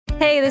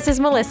Hey, this is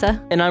Melissa.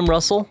 And I'm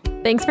Russell.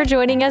 Thanks for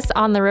joining us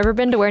on the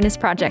Riverbend Awareness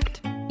Project.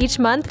 Each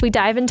month, we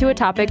dive into a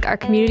topic our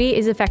community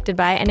is affected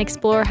by and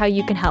explore how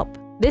you can help.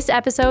 This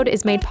episode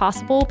is made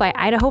possible by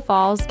Idaho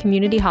Falls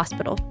Community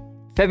Hospital.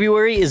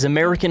 February is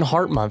American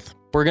Heart Month.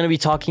 We're going to be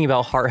talking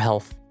about heart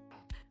health.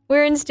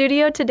 We're in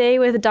studio today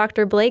with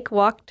Dr. Blake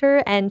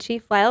Wachter and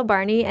Chief Lyle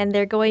Barney, and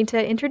they're going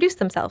to introduce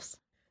themselves.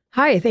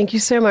 Hi, thank you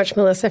so much,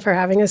 Melissa, for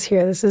having us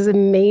here. This is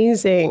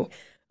amazing.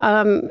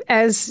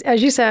 As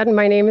you said,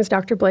 my name is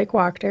Dr. Blake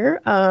Wachter.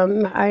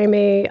 I'm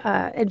a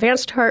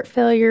advanced heart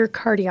failure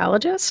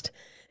cardiologist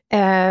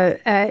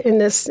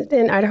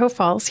in Idaho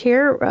Falls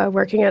here,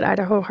 working at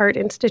Idaho Heart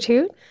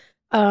Institute.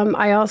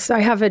 I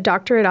have a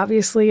doctorate,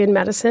 obviously, in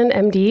medicine,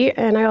 MD,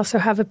 and I also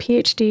have a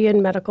PhD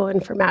in medical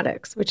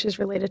informatics, which is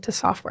related to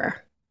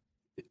software.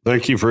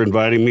 Thank you for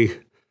inviting me.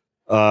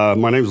 My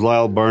name is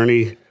Lyle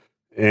Barney,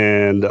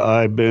 and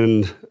I've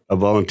been a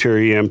volunteer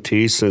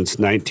EMT since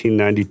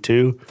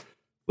 1992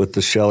 with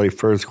the Shelley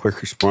Firth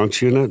Quick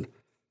Response Unit.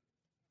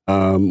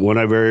 When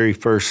I very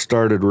first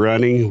started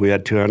running, we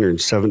had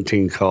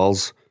 217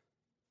 calls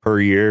per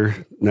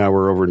year. Now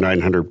we're over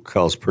 900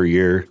 calls per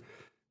year,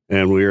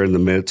 and we are in the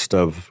midst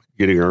of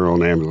getting our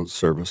own ambulance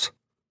service.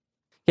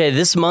 Okay,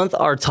 this month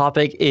our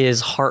topic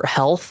is heart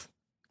health.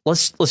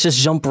 Let's just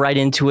jump right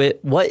into it.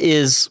 What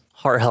is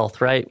heart health,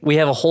 right? We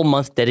have a whole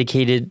month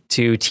dedicated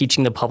to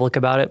teaching the public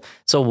about it.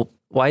 So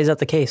why is that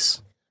the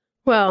case?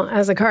 Well,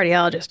 as a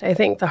cardiologist, I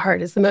think the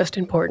heart is the most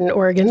important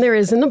organ there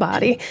is in the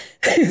body.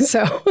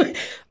 But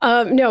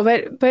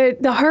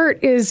the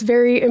heart is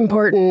very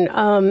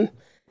important.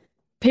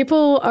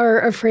 People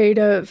are afraid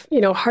of,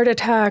 heart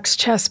attacks,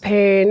 chest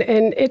pain,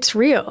 and it's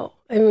real.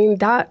 I mean,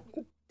 that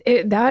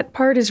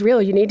part is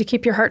real. You need to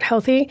keep your heart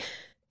healthy.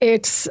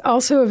 It's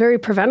also a very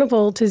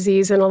preventable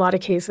disease in a lot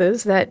of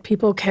cases that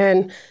people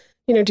can,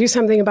 do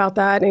something about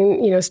that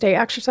and, stay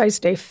exercise,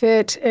 stay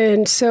fit.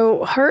 And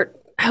so heart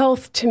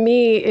health to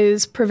me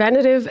is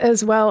preventative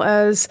as well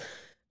as,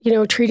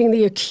 treating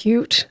the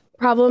acute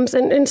problems.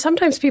 And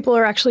sometimes people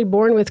are actually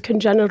born with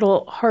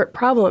congenital heart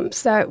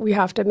problems that we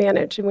have to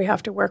manage and we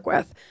have to work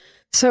with.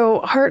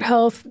 So heart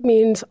health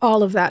means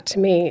all of that to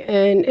me.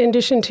 And in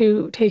addition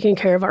to taking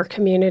care of our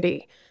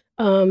community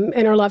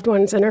and our loved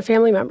ones and our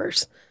family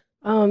members,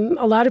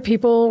 a lot of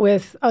people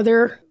with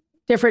other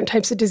different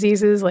types of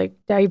diseases like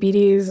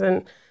diabetes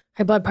and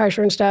high blood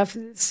pressure and stuff,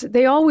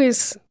 they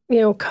always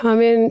come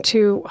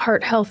into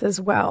heart health as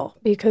well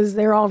because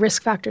they're all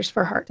risk factors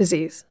for heart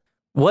disease.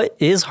 What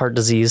is heart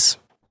disease?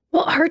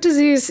 Well, heart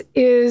disease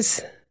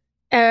is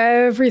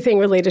everything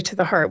related to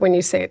the heart when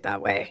you say it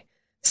that way.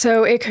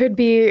 So it could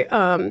be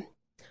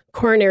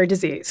coronary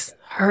disease,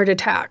 heart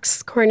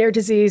attacks. Coronary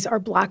disease are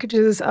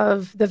blockages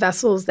of the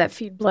vessels that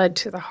feed blood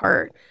to the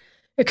heart.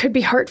 It could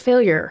be heart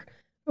failure,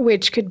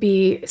 which could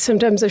be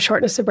symptoms of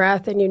shortness of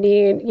breath, and you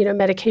need,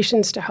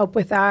 medications to help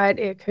with that.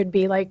 It could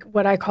be like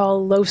what I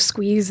call low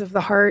squeeze of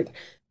the heart.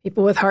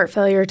 People with heart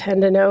failure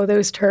tend to know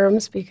those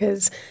terms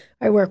because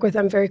I work with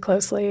them very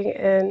closely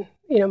in,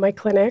 my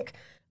clinic.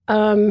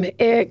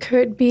 It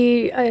could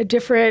be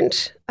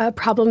different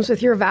problems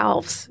with your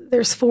valves.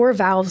 There's 4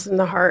 valves in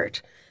the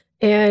heart.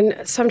 And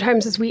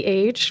sometimes as we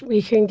age,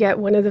 we can get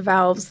one of the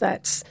valves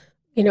that's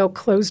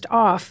closed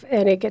off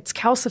and it gets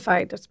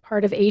calcified. That's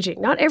part of aging.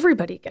 Not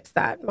everybody gets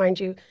that, mind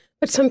you,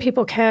 but some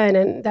people can,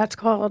 and that's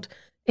called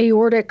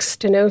aortic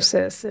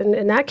stenosis. And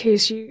in that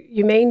case,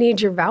 you may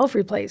need your valve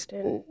replaced,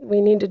 and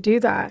we need to do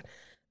that.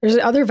 There's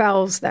other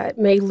valves that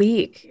may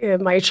leak,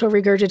 mitral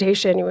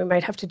regurgitation. We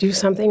might have to do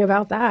something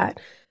about that.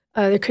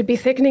 There could be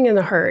thickening in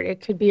the heart.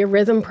 It could be a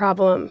rhythm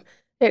problem.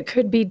 It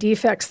could be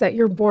defects that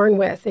you're born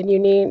with and you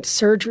need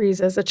surgeries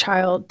as a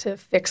child to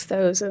fix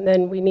those. And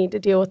then we need to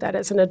deal with that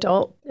as an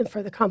adult and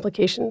for the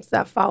complications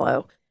that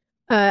follow.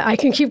 I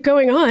can keep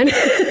going on.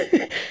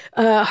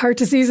 Heart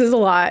disease is a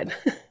lot.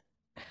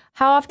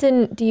 How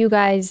often do you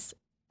guys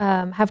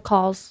have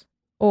calls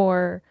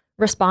or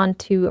respond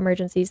to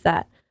emergencies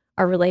that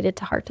are related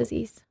to heart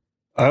disease?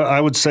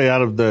 I would say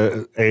out of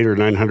the 800 or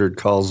 900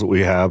 calls that we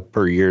have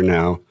per year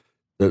now,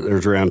 that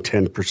there's around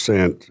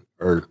 10%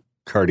 are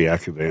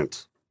cardiac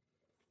events.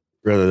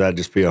 Whether that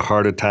just be a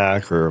heart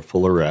attack or a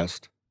full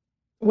arrest.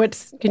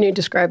 Can you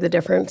describe the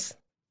difference?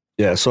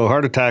 Yeah, so a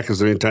heart attack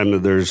is any time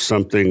that there's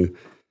something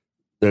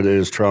that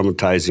is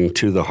traumatizing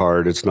to the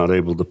heart. It's not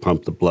able to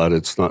pump the blood.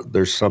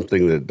 There's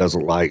something that it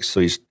doesn't like. So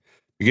you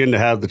begin to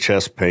have the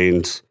chest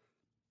pains.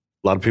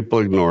 A lot of people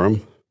ignore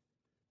them,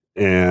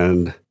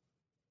 and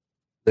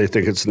they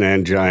think it's an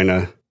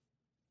angina,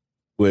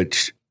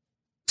 which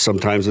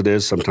sometimes it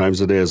is,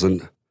 sometimes it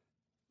isn't.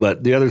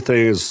 But the other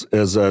thing is,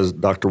 as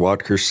Dr.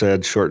 Wachter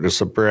said,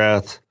 shortness of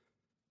breath.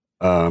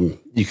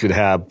 You could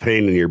have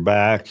pain in your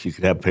back. You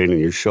could have pain in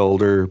your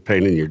shoulder,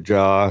 pain in your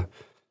jaw,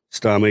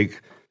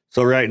 stomach.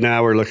 So right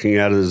now we're looking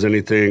at it as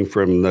anything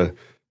from the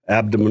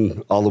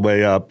abdomen all the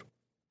way up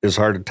is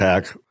heart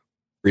attack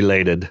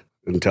related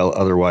until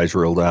otherwise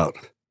ruled out.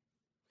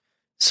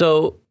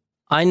 So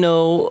I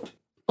know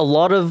a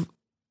lot of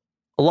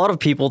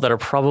people that are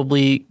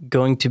probably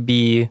going to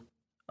be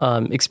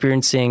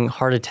experiencing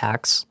heart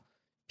attacks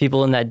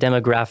people in that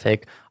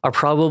demographic are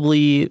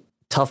probably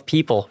tough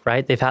people,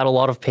 right? They've had a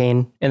lot of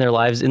pain in their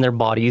lives, in their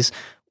bodies.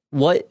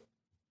 What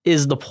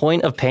is the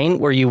point of pain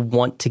where you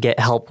want to get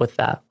help with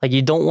that? Like,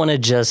 you don't want to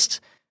just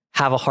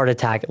have a heart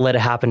attack, let it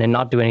happen and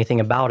not do anything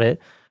about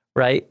it,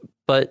 right?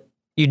 But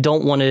you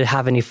don't want to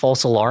have any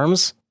false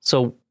alarms.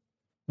 So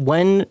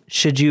when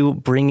should you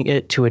bring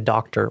it to a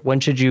doctor? When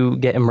should you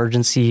get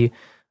emergency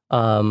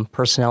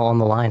personnel on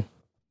the line?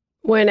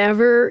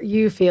 Whenever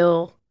you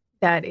feel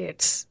that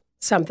it's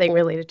something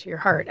related to your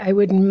heart. I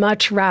would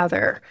much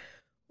rather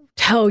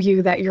tell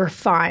you that you're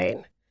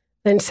fine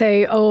than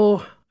say,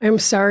 oh, I'm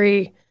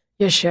sorry,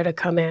 you should have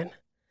come in.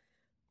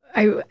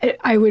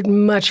 I would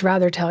much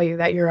rather tell you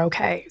that you're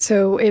okay.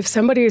 So if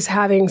somebody is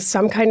having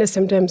some kind of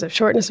symptoms of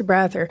shortness of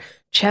breath or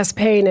chest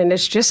pain and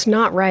it's just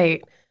not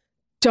right,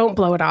 don't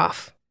blow it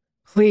off.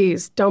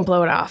 Please don't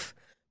blow it off.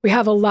 We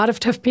have a lot of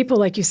tough people,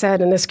 like you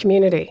said, in this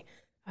community.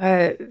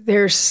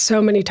 There's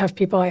so many tough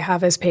people I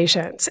have as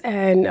patients.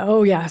 And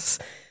oh, yes,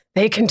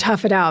 they can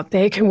tough it out.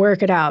 They can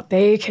work it out.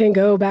 They can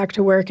go back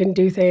to work and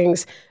do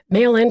things,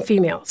 male and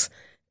females.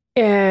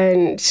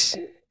 And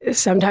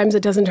sometimes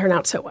it doesn't turn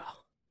out so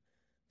well.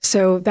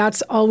 So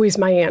that's always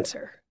my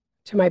answer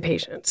to my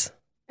patients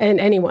and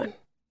anyone.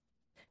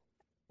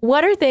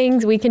 What are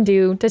things we can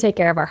do to take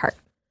care of our heart?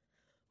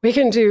 We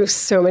can do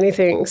so many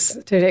things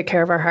to take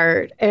care of our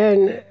heart.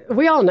 And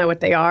we all know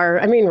what they are.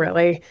 I mean,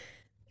 really.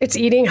 It's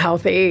eating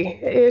healthy,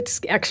 it's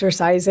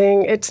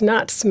exercising, it's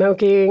not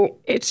smoking,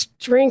 it's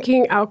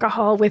drinking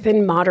alcohol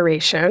within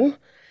moderation.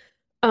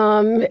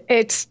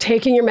 It's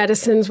taking your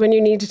medicines when you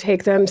need to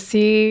take them.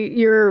 See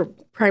your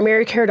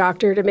primary care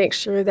doctor to make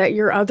sure that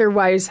you're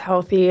otherwise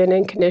healthy and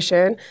in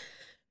condition,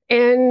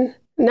 and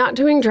not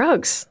doing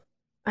drugs.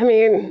 I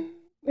mean,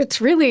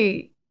 it's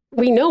really,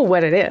 we know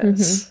what it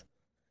is. Mm-hmm.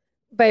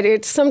 But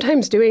it's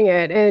sometimes doing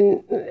it.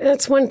 And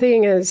that's one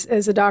thing as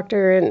a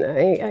doctor, and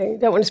I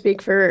don't want to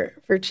speak for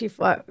Chief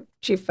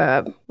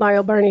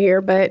Lyle Barney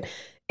here, but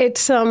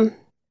it's,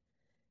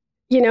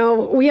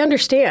 we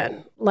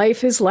understand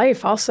life is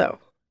life also.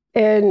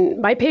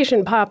 And my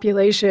patient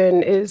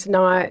population is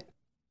not,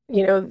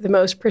 the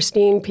most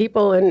pristine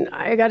people. And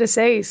I got to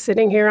say,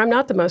 sitting here, I'm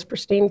not the most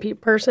pristine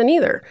person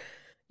either.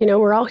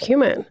 We're all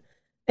human.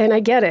 And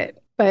I get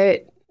it.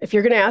 But if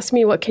you're going to ask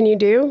me, what can you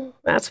do?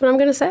 That's what I'm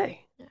going to say.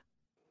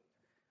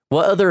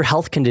 What other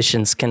health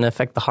conditions can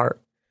affect the heart?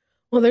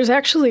 Well, there's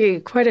actually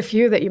quite a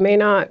few that you may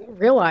not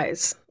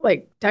realize,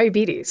 like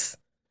diabetes.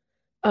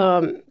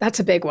 That's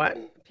a big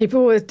one.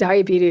 People with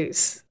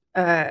diabetes,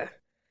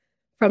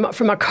 from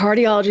a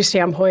cardiology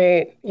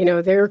standpoint,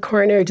 their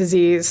coronary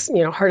disease,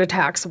 heart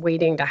attacks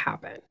waiting to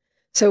happen.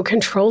 So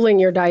controlling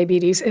your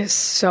diabetes is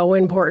so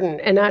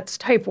important. And that's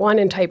type 1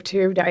 and type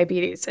 2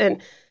 diabetes.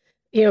 And,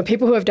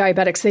 people who have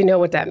diabetics, they know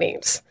what that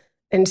means.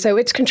 And so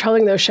it's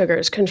controlling those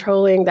sugars,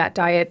 controlling that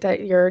diet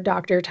that your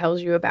doctor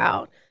tells you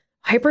about.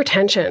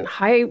 Hypertension,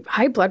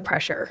 high blood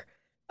pressure.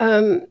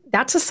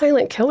 That's a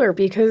silent killer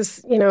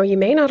because, you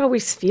may not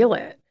always feel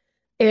it.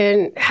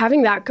 And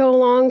having that go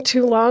along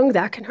too long,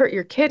 that can hurt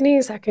your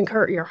kidneys, that can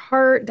hurt your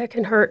heart, that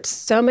can hurt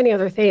so many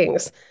other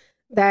things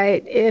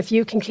that if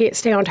you can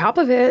stay on top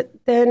of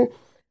it, then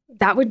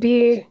that would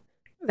be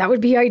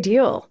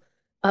ideal.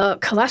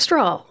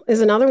 Cholesterol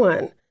is another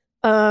one.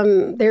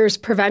 There's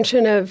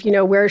prevention of,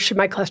 where should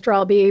my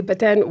cholesterol be? But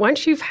then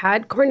once you've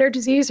had coronary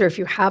disease, or if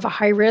you have a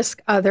high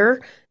risk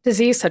other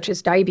disease such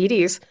as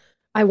diabetes,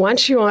 I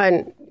want you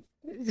on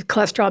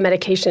cholesterol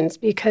medications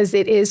because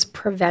it is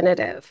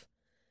preventative.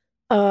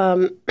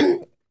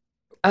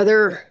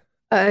 Other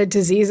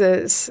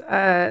diseases,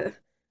 other,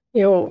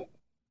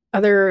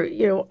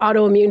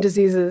 autoimmune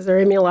diseases or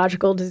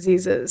immunological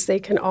diseases, they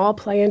can all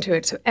play into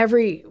it. So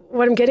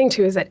what I'm getting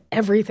to is that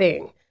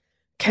everything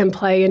can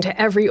play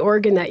into every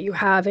organ that you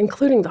have,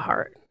 including the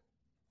heart.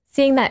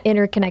 Seeing that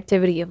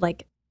interconnectivity of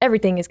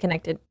everything is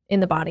connected in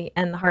the body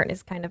and the heart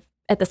is kind of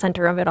at the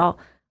center of it all.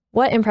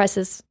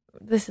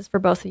 This is for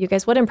both of you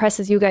guys, what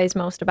impresses you guys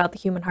most about the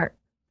human heart?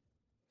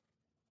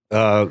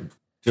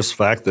 Just the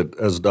fact that,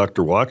 as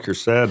Dr. Wachter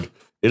said,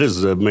 it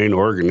is the main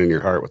organ in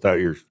your heart.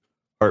 Without your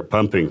heart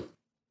pumping,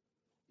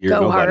 you're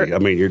nobody.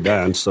 Heart. I mean, you're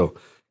done. So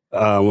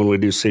when we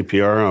do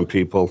CPR on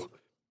people,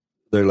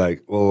 they're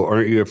like, well,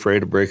 aren't you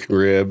afraid of breaking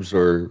ribs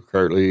or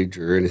cartilage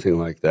or anything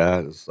like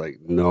that? It's like,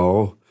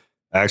 no.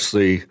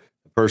 Actually,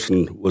 the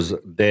person was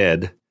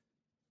dead,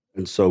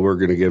 and so we're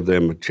going to give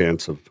them a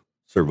chance of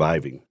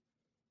surviving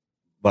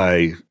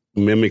by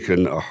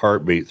mimicking a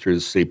heartbeat through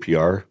the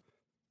CPR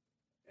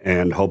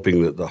and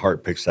hoping that the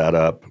heart picks that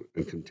up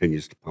and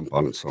continues to pump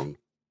on its own.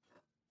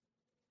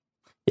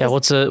 Yeah,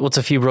 what's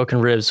a few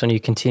broken ribs when you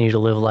continue to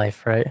live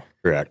life, right?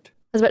 Correct.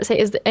 I was about to say,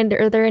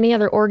 are there any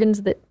other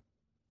organs that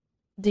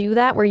do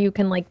that where you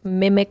can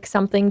mimic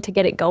something to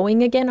get it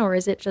going again, or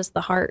is it just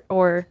the heart?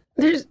 Or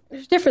there's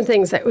different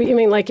things that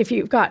if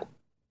you've got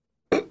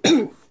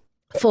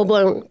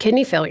full-blown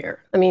kidney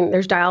failure,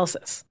 there's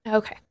dialysis.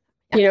 Okay.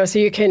 Yeah. So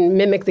you can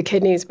mimic the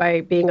kidneys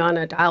by being on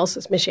a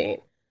dialysis machine.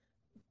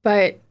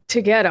 But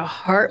to get a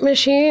heart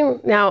machine.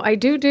 Now, I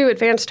do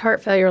advanced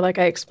heart failure, like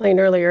I explained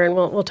earlier, and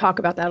we'll talk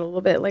about that a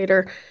little bit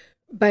later.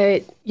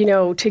 But,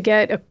 to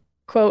get a,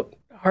 quote,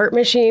 heart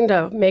machine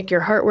to make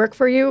your heart work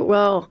for you,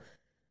 well,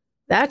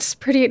 that's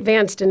pretty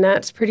advanced and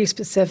that's pretty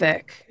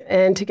specific.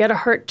 And to get a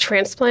heart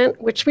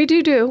transplant, which we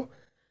do,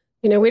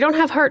 we don't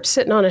have hearts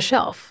sitting on a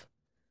shelf.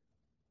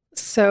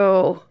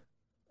 So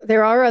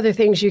there are other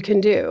things you can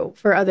do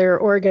for other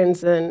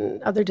organs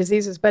and other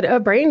diseases, but a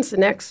brain's the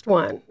next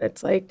one.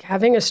 It's like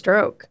having a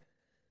stroke.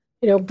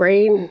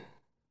 Brain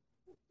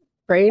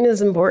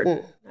is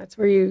important. That's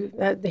where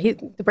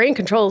the brain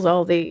controls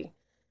all the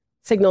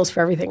signals for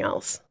everything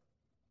else.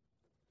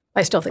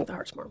 I still think the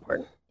heart's more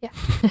important. Yeah.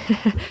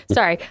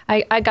 Sorry,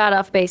 I got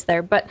off base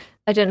there, but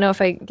I didn't know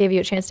if I gave you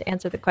a chance to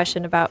answer the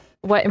question about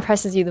what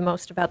impresses you the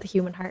most about the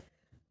human heart.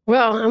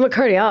 Well, I'm a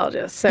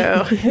cardiologist,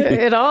 so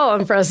it all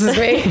impresses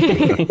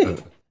me.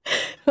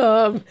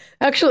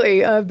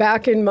 Actually,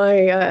 back in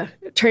my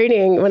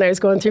training when I was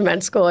going through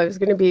med school, I was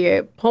going to be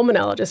a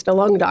pulmonologist, a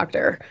lung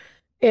doctor,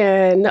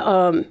 and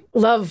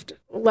loved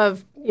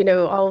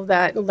all of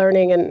that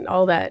learning and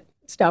all that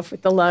stuff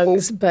with the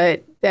lungs.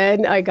 But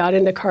then I got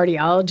into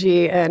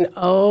cardiology, and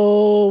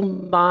oh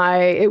my,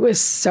 it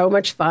was so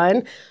much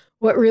fun.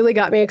 What really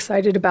got me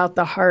excited about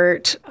the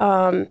heart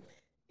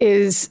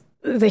is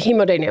the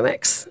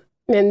hemodynamics.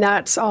 And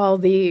that's all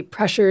the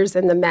pressures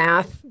and the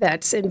math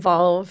that's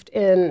involved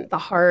in the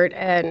heart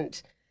and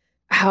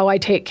how I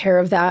take care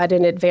of that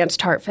in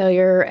advanced heart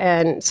failure.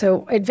 And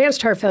so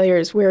advanced heart failure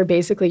is where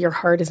basically your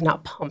heart is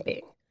not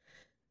pumping.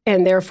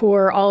 And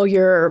therefore, all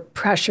your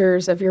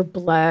pressures of your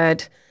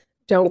blood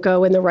don't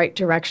go in the right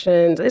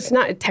direction. It's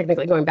not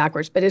technically going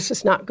backwards, but it's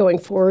just not going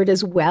forward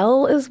as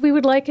well as we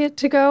would like it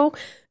to go.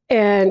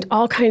 And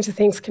all kinds of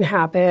things can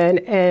happen.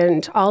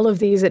 And all of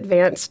these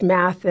advanced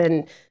math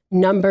and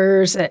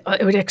numbers, it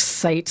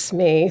excites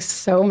me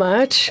so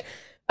much.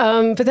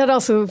 But that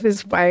also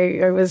is why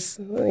I was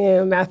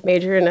a math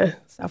major and a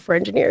software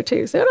engineer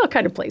too. So it all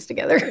kind of plays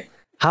together.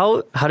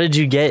 How did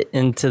you get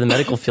into the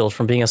medical field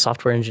from being a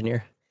software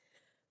engineer?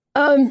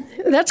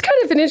 That's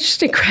kind of an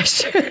interesting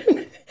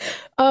question.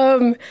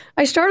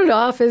 I started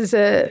off as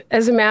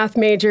a math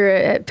major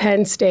at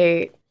Penn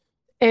State.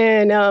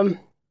 And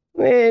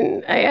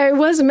I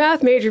was a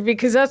math major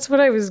because that's what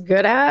I was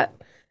good at.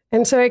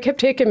 And so I kept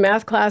taking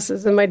math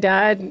classes, and my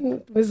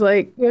dad was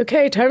like,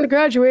 okay, time to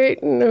graduate.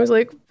 And I was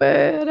like,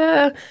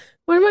 but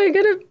what am I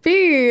going to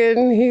be?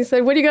 And he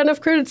said, what do you got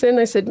enough credits in?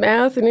 I said,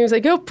 math. And he was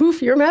like, oh,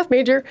 poof, you're a math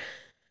major.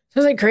 So I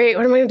was like, great,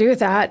 what am I going to do with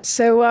that?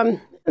 So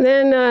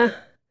then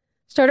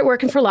started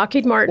working for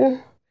Lockheed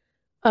Martin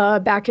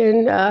back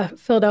in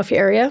Philadelphia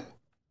area,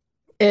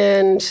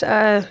 and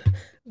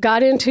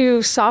got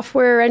into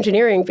software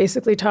engineering,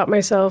 basically taught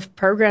myself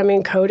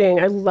programming, coding.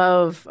 I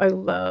love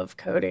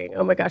coding.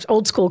 Oh my gosh,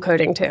 old school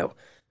coding too.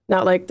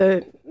 Not like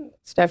the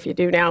stuff you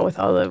do now with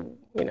all the,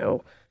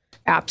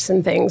 apps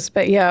and things,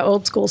 but yeah,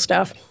 old school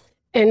stuff.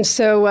 And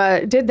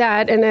so did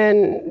that, and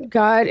then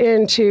got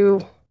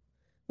into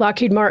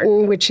Lockheed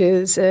Martin, which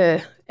is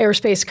an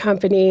aerospace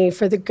company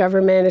for the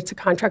government. It's a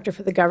contractor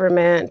for the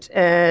government,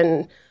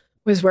 and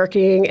was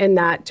working in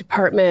that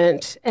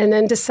department, and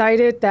then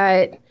decided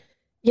that,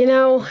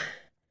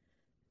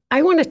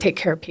 I want to take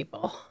care of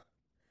people.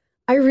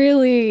 I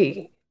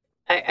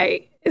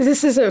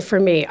this isn't for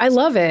me. I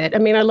love it. I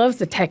mean, I love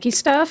the techie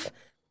stuff,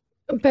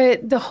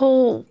 but the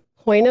whole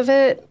point of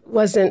it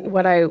wasn't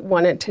what I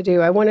wanted to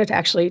do. I wanted to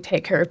actually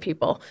take care of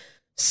people.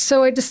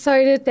 So I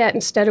decided that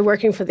instead of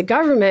working for the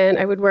government,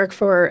 I would work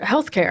for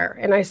healthcare.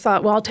 And I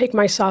thought, well, I'll take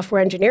my software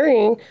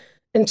engineering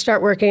and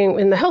start working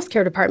in the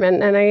healthcare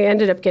department. And I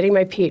ended up getting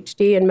my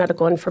PhD in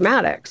medical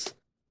informatics,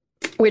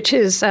 which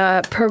is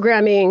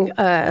programming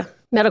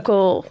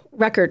medical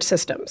record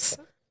systems.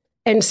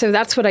 And so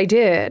that's what I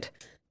did.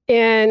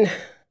 And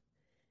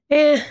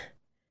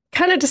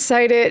kind of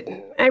decided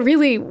I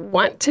really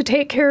want to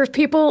take care of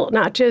people,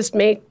 not just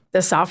make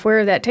the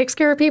software that takes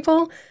care of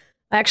people.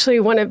 I actually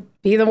want to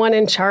be the one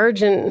in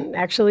charge and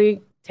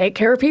actually take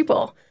care of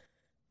people.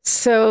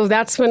 So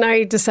that's when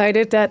I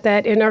decided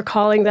that inner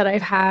calling that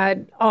I've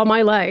had all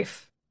my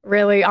life,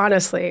 really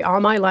honestly, all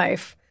my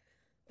life,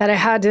 that I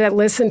had to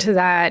listen to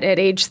that at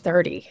age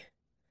 30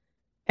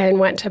 and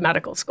went to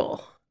medical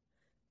school.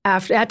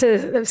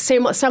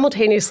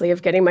 Simultaneously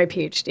of getting my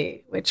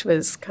PhD, which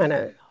was kind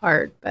of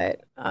hard,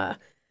 but I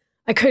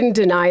couldn't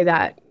deny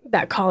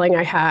that calling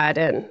I had.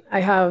 And I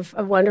have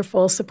a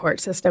wonderful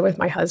support system with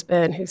my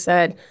husband who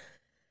said,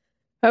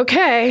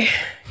 okay,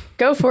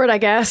 go for it, I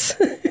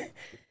guess.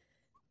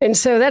 And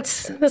so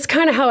that's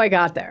kind of how I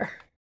got there.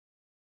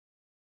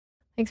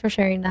 Thanks for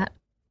sharing that.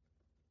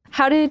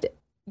 How did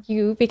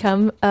you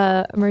become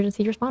an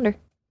emergency responder?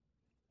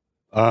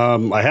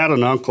 I had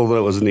an uncle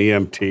that was an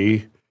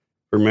EMT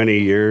for many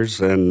years,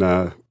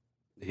 and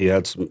he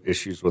had some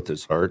issues with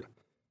his heart,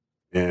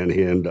 and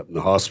he ended up in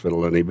the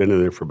hospital, and he'd been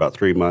in there for about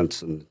 3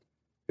 months, and he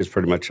was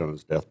pretty much on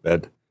his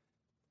deathbed.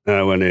 And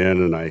I went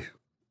in, and I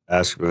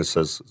asked him, I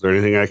says, is there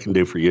anything I can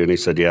do for you? And he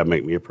said, yeah,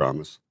 make me a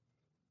promise.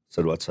 I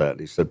said, what's that? And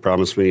he said,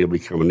 promise me you'll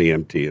become an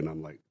EMT. And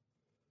I'm like,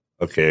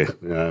 okay,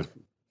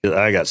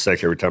 I got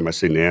sick every time I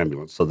seen the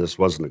ambulance, so this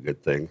wasn't a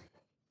good thing.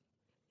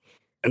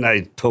 And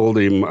I told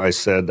him, I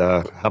said,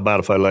 how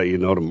about if I let you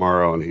know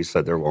tomorrow? And he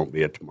said, there won't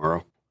be a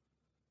tomorrow.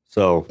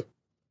 So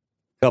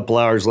a couple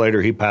hours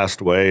later, he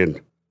passed away.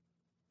 And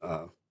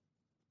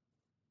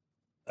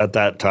at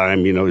that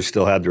time, we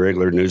still had the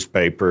regular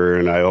newspaper,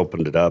 and I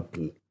opened it up,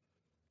 and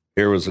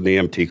here was an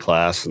EMT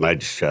class, and I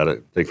just shut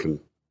it, thinking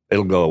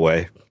it'll go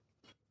away.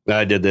 And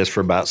I did this for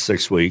about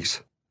 6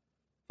 weeks.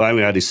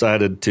 Finally, I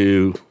decided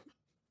to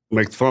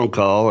make the phone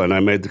call, and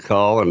I made the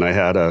call, and I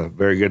had a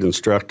very good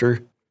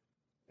instructor.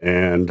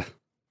 And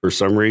for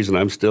some reason,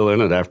 I'm still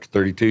in it after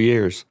 32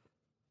 years.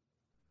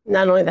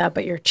 Not only that,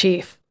 but you're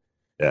chief.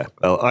 Yeah.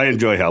 Well, I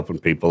enjoy helping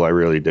people. I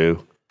really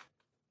do.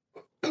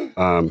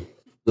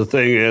 The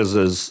thing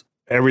is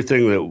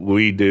everything that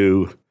we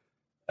do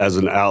as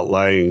an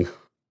outlying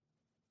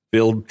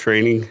field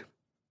training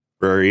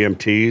for our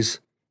EMTs,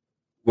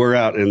 we're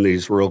out in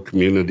these rural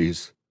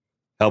communities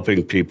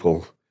helping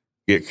people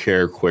get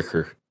care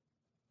quicker.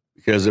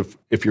 Because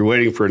if you're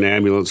waiting for an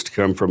ambulance to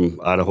come from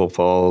Idaho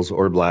Falls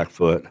or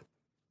Blackfoot,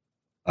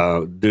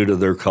 due to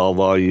their call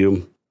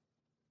volume,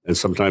 and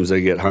sometimes they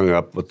get hung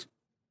up with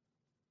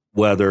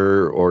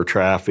weather or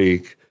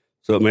traffic,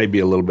 so it may be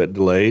a little bit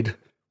delayed,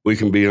 we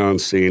can be on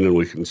scene and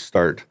we can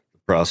start the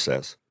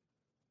process.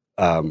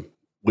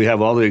 We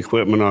have all the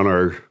equipment on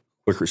our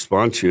quick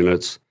response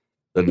units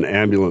that an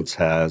ambulance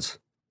has,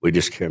 we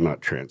just cannot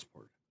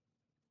transport.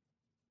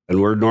 And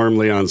we're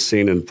normally on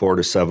scene in 4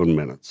 to 7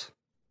 minutes.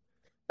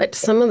 But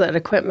some of that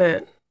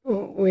equipment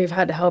we've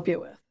had to help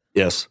you with.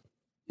 Yes.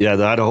 Yeah,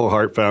 the Idaho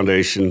Heart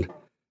Foundation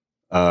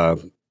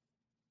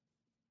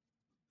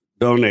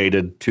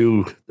donated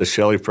to the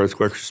Shelley Firth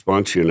Quick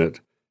Response Unit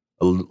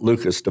a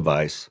Lucas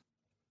device,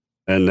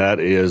 and that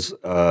is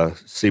a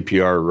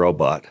CPR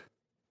robot.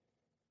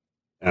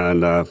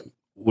 And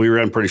we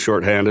ran pretty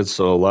short-handed,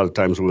 so a lot of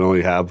times we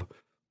only have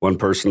one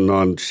person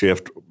on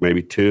shift,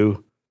 maybe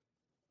two.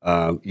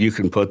 You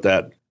can put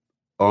that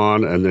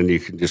on, and then you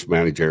can just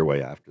manage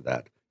airway after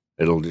that.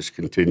 It'll just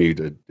continue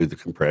to do the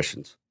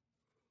compressions.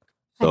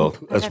 So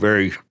that's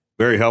very,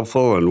 very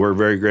helpful, and we're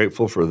very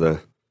grateful for the...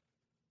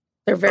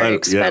 They're very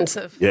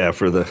expensive. Yeah,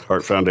 for the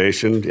Heart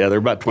Foundation. Yeah, they're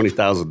about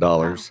 $20,000.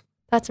 Wow.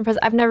 That's impressive.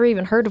 I've never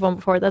even heard of one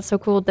before. That's so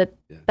cool that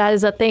that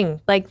is a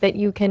thing, like that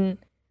you can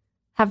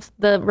have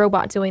the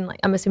robot doing, like,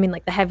 I'm assuming,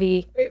 like the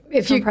heavy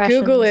If you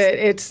Google it,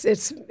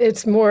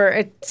 it's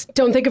more,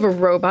 don't think of a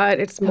robot.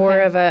 It's more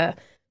of a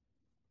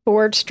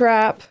board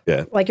strap.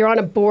 Yeah. Like you're on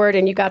a board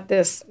and you got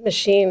this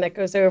machine that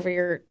goes over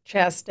your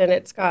chest, and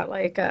it's got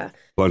like a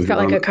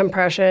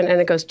compression,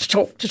 and it goes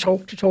chonk,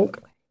 chonk, chonk.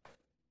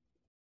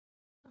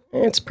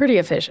 It's pretty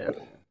efficient.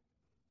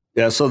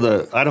 Yeah, so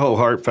the Idaho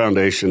Heart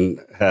Foundation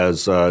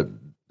has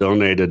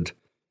donated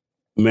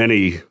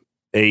many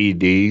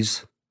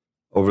AEDs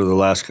over the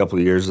last couple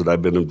of years that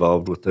I've been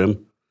involved with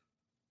them.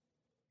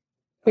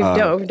 We've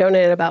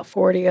donated about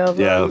 40 of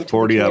them. Yeah,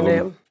 40 of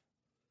them.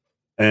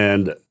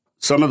 And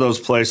some of those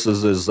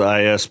places is the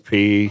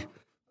ISP,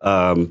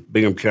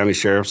 Bingham County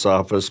Sheriff's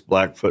Office,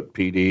 Blackfoot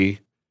PD,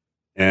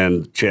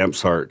 and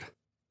Champ's Heart.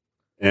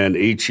 And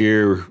each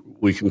year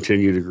we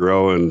continue to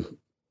grow and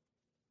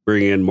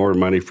bring in more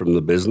money from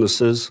the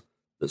businesses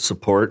that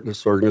support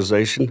this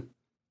organization.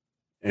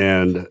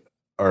 And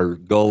our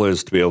goal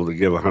is to be able to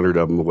give 100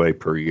 of them away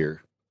per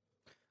year.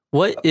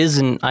 What is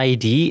an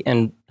IED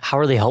and how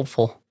are they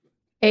helpful?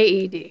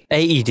 AED.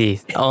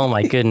 AED. Oh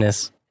my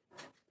goodness.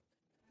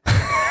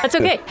 That's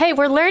okay. Hey,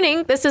 we're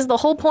learning. This is the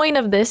whole point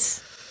of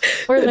this.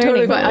 We're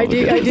learning.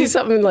 Totally I do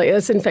something like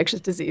that's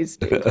infectious disease.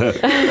 You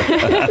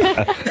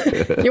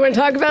want to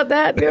talk about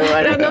that?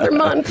 Another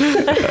month.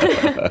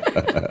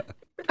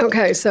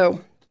 Okay,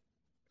 so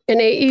an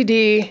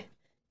AED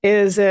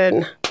is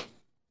an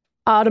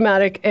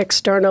automatic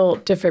external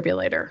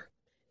defibrillator.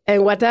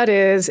 And what that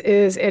is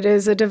it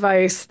is a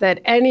device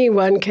that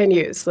anyone can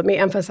use. Let me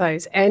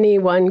emphasize,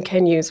 anyone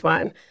can use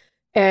one.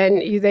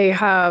 And they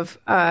have,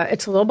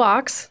 it's a little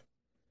box.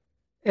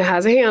 It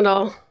has a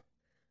handle,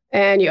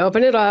 and you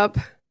open it up,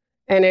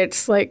 and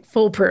it's like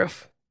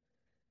foolproof.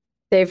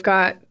 They've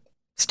got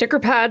sticker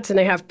pads, and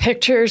they have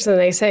pictures, and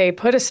they say,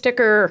 put a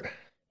sticker,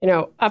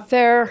 up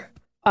there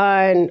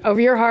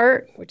over your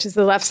heart, which is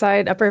the left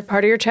side, upper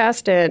part of your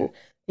chest, and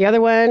the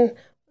other one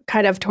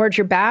kind of towards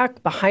your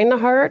back, behind the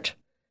heart.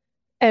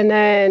 And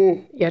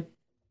then you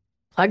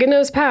plug in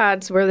those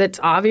pads where it's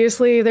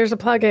obviously there's a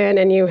plug-in,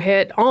 and you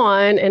hit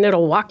on, and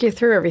it'll walk you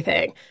through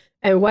everything.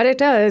 And what it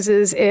does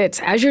is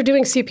it's as you're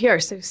doing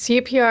CPR. So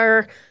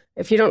CPR,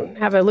 if you don't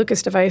have a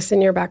Lucas device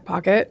in your back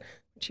pocket,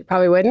 which you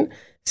probably wouldn't,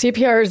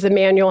 CPR is the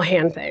manual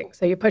hand thing.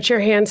 So you put your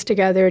hands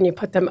together and you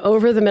put them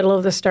over the middle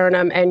of the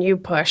sternum and you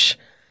push.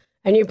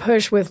 And you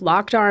push with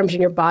locked arms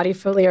and your body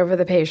fully over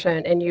the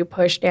patient, and you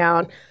push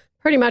down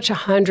pretty much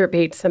 100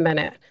 beats a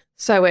minute.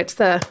 So it's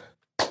that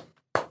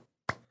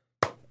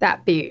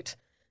beat.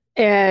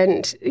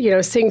 and,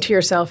 sing to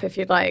yourself if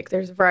you'd like.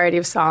 There's a variety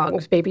of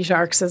songs. Baby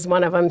Sharks is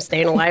one of them.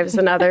 Staying Alive is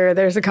another.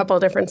 There's a couple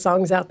of different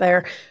songs out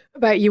there.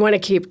 But you want to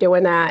keep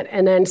doing that.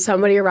 And then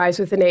somebody arrives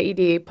with an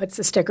AED, puts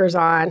the stickers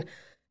on,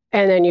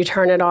 and then you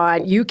turn it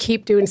on. You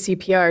keep doing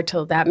CPR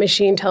till that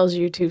machine tells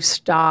you to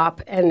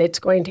stop, and it's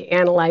going to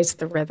analyze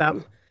the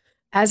rhythm.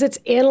 As it's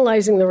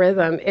analyzing the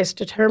rhythm, it's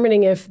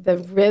determining if the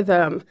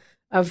rhythm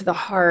of the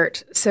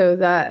heart, so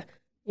that,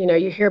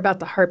 you hear about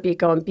the heartbeat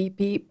going beep,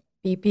 beep,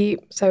 beep, beep.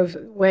 So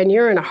when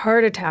you're in a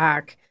heart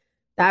attack,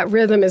 that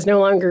rhythm is no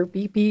longer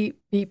beep, beep,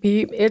 beep,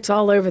 beep. It's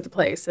all over the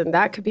place. And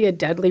that could be a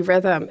deadly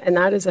rhythm. And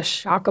that is a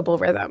shockable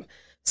rhythm.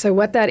 So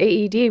what that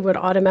AED would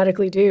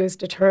automatically do is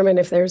determine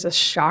if there's a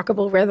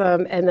shockable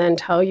rhythm and then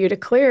tell you to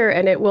clear,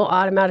 and it will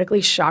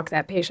automatically shock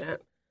that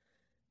patient.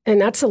 And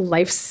that's a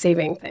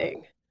life-saving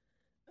thing.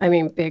 I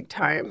mean, big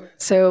time.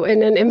 So,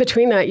 and then in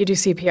between that, you do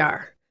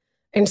CPR.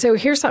 And so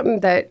here's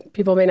something that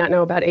people may not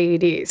know about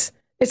AEDs.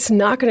 It's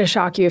not going to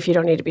shock you if you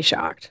don't need to be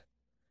shocked.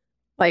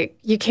 Like,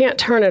 you can't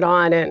turn it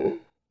on and,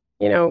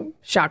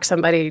 shock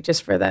somebody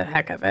just for the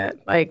heck of it.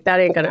 Like, that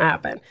ain't going to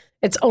happen.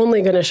 It's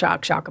only going to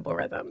shock shockable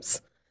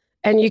rhythms.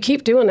 And you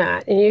keep doing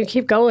that, and you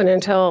keep going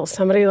until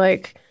somebody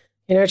like,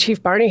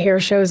 Chief Barney here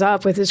shows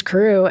up with his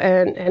crew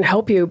and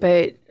help you.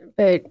 But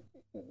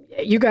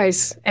you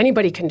guys,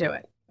 anybody can do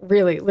it.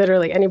 Really,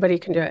 literally, anybody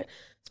can do it.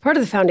 As part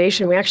of the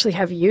foundation, we actually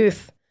have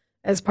youth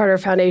as part of our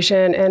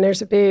foundation, and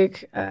there's a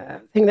big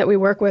thing that we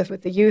work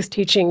with the youth,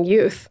 teaching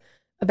youth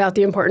about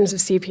the importance of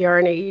CPR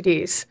and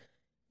AEDs,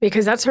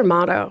 because that's our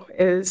motto: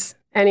 is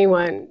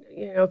anyone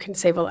can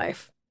save a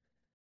life.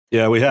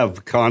 Yeah, we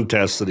have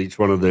contests at each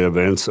one of the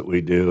events that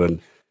we do,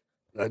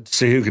 and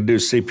see who can do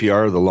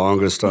CPR the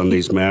longest on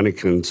these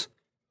mannequins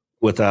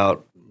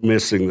without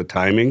missing the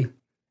timing.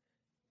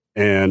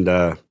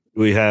 And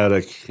we had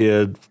a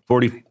kid,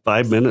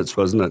 45 minutes,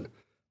 wasn't it?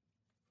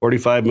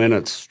 45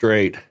 minutes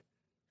straight.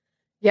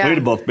 Yeah. We'd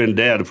have both been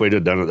dead if we'd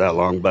have done it that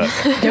long. But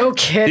no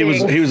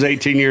kidding. He was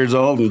 18 years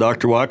old, and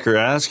Dr. Wachter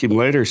asked him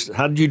later,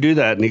 "How did you do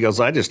that?" And he goes,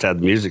 "I just had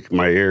the music in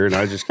my ear, and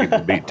I just keep the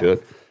beat to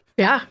it."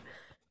 Yeah.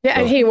 Yeah,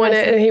 so. And he won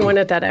it, and he won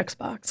at that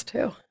Xbox,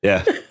 too.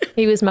 Yeah.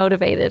 He was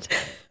motivated.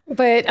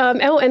 But,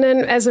 and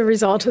then as a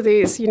result of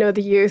these,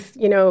 the youth,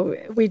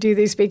 we do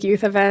these big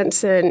youth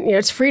events, and,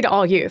 it's free to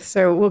all youth.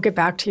 So we'll get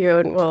back to you,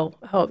 and we'll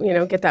help,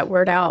 get that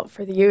word out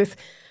for the youth.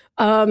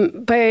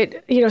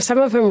 But, some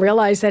of them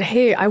realize that,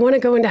 hey, I want to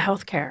go into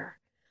healthcare.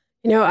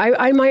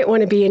 I might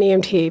want to be an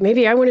EMT.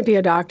 Maybe I want to be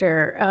a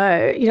doctor,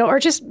 or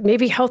just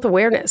maybe health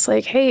awareness.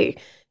 Like, hey,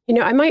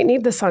 I might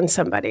need this on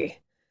somebody.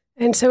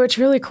 And so it's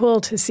really cool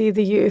to see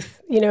the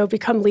youth,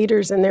 become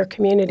leaders in their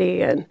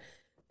community and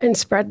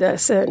spread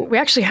this. And we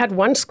actually had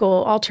one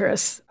school,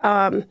 Alterus,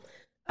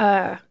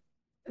 the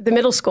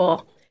middle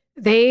school.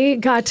 They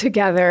got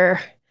together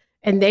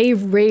and they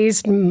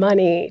raised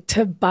money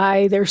to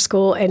buy their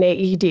school an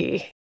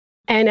AED.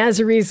 And as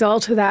a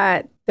result of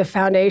that, the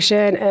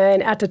foundation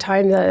and at the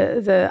time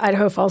the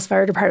Idaho Falls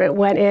Fire Department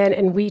went in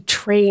and we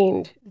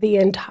trained the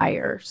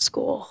entire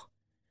school.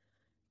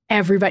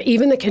 Everybody,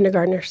 even the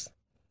kindergartners.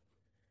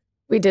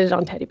 We did it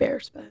on teddy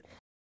bears, but.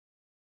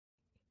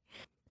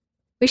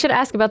 We should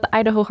ask about the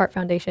Idaho Heart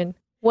Foundation.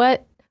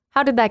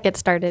 How did that get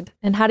started?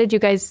 And how did you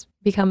guys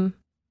become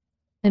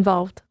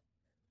involved?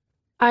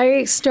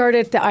 I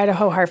started the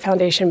Idaho Heart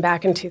Foundation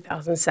back in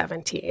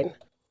 2017.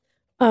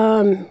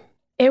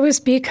 It was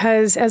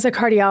because as a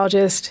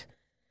cardiologist,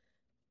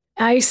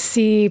 I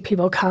see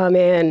people come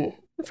in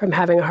from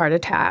having a heart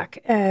attack,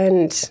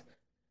 and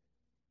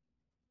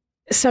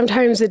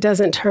sometimes it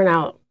doesn't turn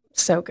out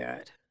so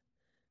good.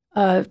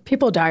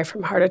 People die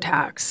from heart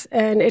attacks,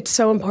 and it's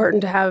so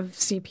important to have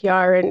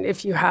CPR, and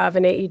if you have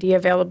an AED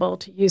available,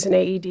 to use an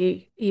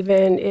AED,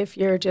 even if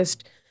you're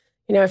just,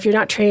 if you're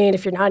not trained,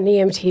 if you're not an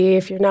EMT,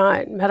 if you're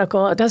not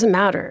medical, it doesn't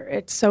matter.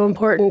 It's so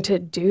important to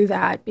do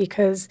that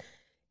because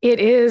it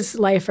is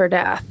life or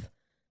death,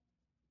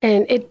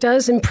 and it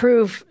does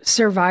improve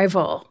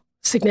survival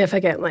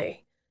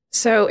significantly.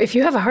 So if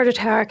you have a heart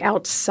attack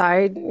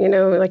outside,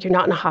 like you're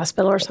not in a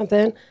hospital or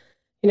something,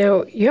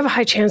 you have a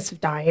high chance of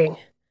dying.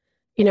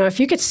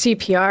 If you get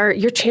CPR,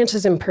 your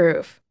chances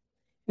improve.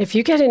 If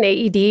you get an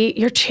AED,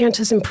 your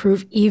chances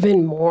improve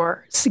even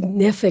more,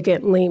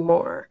 significantly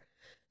more.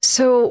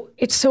 So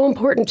it's so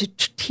important to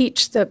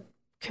teach the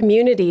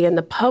community and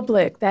the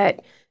public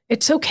that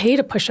it's okay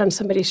to push on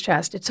somebody's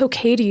chest. It's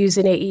okay to use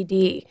an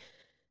AED.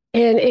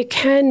 And it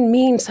can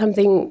mean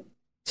something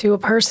to a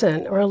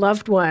person or a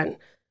loved one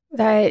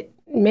that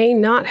may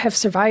not have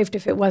survived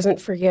if it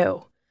wasn't for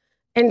you.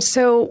 And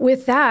so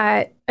with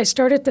that, I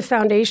started the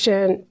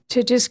foundation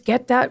to just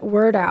get that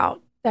word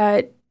out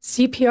that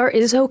CPR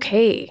is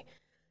okay.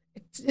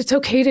 It's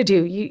okay to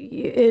do.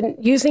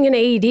 Using an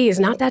AED is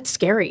not that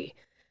scary.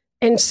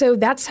 And so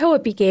that's how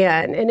it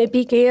began. And it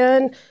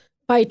began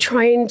by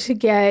trying to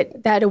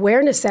get that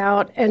awareness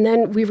out. And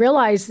then we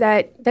realized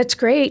that that's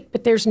great,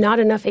 but there's not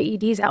enough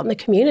AEDs out in the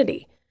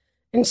community.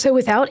 And so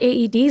without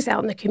AEDs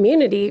out in the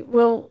community,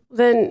 well,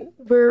 then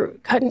we're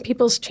cutting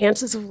people's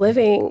chances of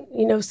living,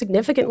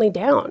 significantly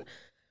down.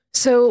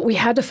 So we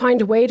had to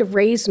find a way to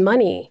raise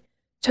money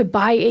to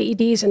buy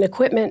AEDs and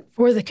equipment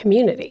for the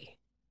community.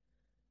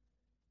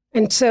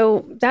 And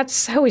so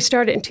that's how we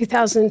started in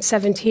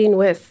 2017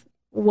 with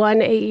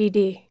one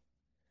AED.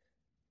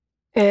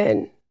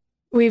 And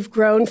we've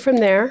grown from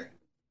there.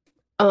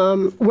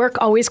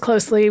 Work always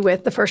closely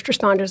with the first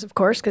responders, of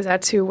course, because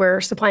that's who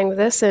we're supplying with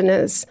this. And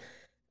as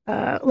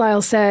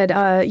Lyle said,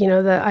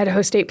 the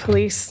Idaho State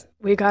Police,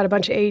 we got a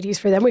bunch of AEDs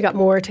for them. We got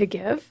more to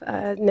give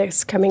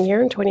next coming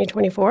year in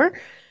 2024.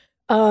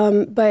 We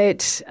were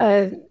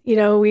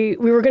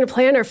going to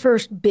plan our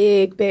first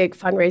big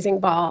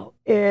fundraising ball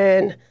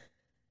in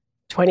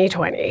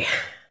 2020.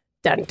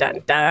 Dun,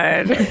 dun,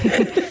 dun.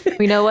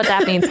 We know what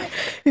that means.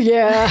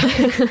 Yeah.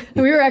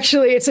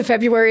 It's a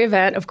February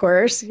event, of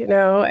course,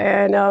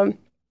 and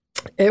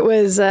it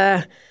was,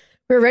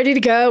 we were ready to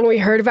go and we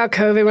heard about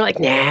COVID. We're like,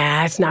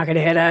 nah, it's not going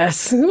to hit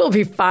us. We'll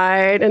be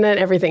fine. And then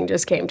everything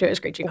just came to a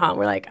screeching halt.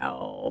 We're like,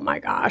 oh my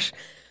gosh.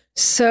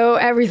 So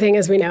everything,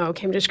 as we know,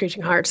 came to a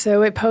screeching halt.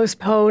 So it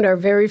postponed our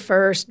very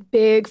first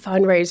big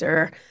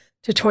fundraiser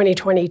to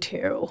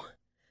 2022.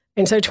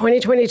 And so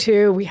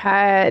 2022, we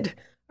had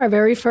our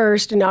very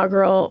first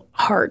inaugural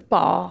heart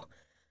ball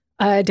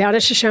down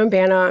at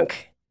Shoshone-Bannock.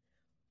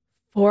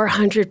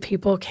 400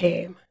 people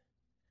came.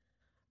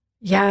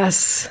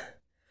 Yes.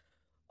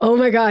 Oh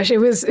my gosh, it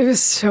was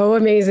so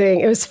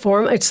amazing. It's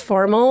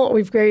formal.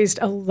 We've raised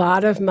a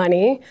lot of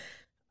money.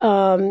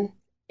 We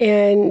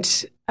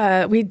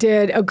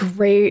did a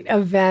great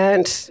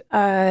event.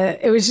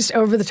 It was just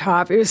over the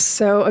top. It was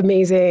so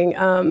amazing.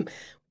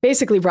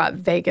 Basically brought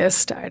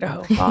Vegas to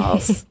Idaho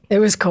Falls. It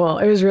was cool.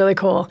 It was really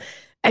cool.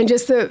 And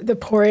just the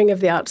pouring of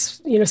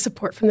the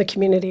support from the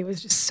community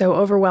was just so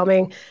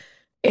overwhelming.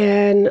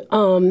 And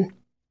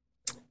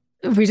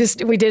we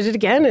did it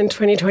again in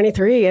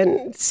 2023,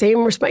 and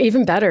same response,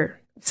 even better.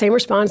 Same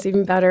response,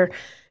 even better.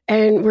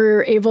 And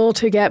we're able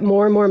to get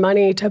more and more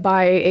money to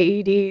buy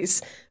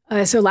AEDs.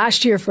 So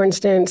last year, for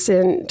instance,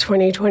 in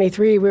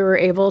 2023, we were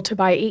able to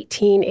buy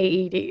 18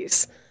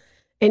 AEDs.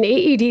 And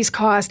AEDs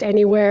cost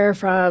anywhere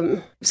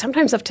from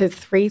sometimes up to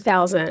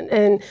 $3,000.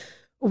 And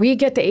we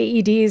get the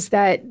AEDs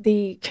that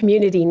the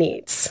community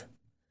needs.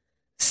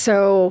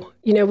 So,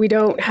 we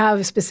don't have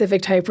a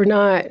specific type. We're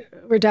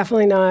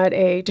definitely not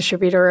a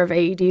distributor of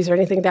AEDs or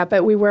anything like that,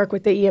 but we work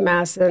with the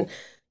EMS and,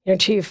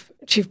 Chief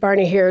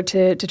Barney here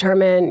to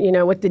determine,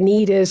 what the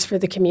need is for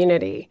the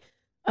community.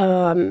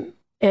 And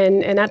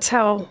that's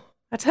how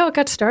it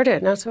got started.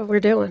 And that's what we're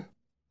doing.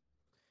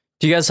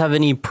 Do you guys have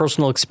any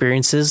personal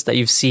experiences that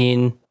you've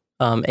seen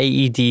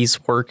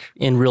AEDs work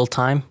in real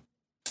time?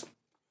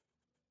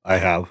 I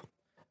have.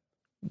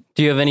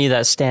 Do you have any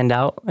that stand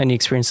out? Any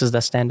experiences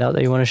that stand out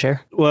that you want to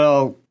share?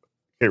 Well,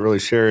 can't really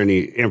share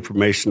any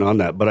information on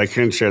that, but I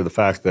can share the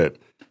fact that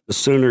the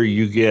sooner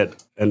you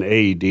get an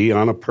AED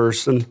on a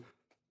person,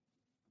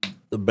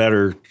 the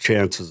better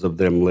chances of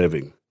them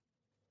living.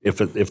 If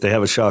they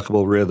have a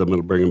shockable rhythm,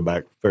 it'll bring them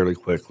back fairly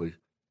quickly.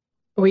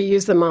 We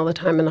use them all the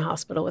time in the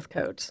hospital with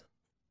codes.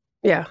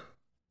 Yeah.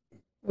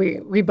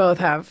 We both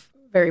have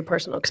very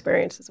personal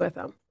experiences with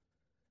them.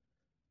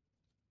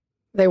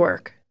 They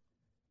work.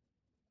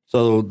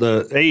 So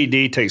the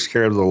AED takes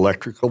care of the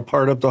electrical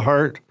part of the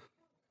heart.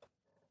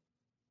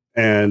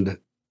 And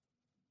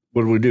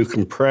when we do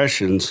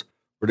compressions,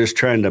 we're just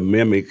trying to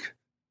mimic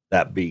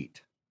that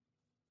beat.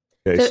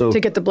 Okay, to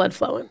get the blood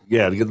flowing.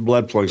 Yeah, to get the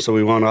blood flowing. So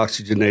we want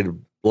oxygenated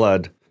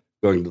blood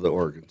going to the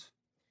organs,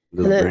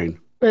 to the brain.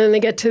 And then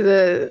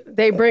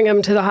they bring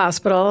them to the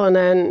hospital, and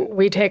then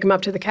we take them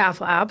up to the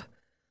cath lab.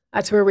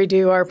 That's where we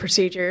do our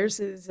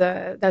procedures.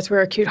 That's where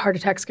acute heart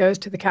attacks goes,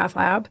 to the cath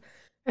lab.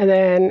 And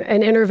then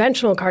an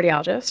interventional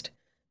cardiologist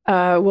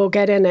will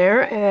get in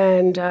there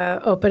and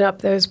open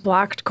up those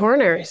blocked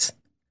coronaries,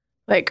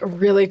 like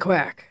really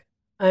quick,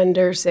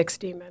 under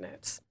 60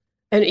 minutes.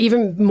 And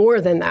even more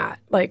than that,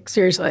 like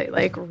seriously,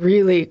 like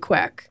really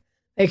quick,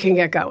 they can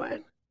get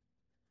going.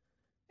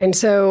 And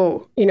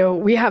so,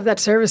 we have that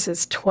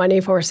services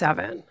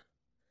 24/7.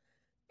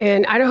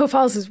 And Idaho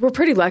Falls we're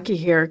pretty lucky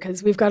here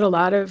because we've got a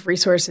lot of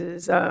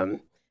resources. As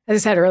I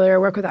said earlier, I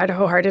work with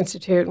Idaho Heart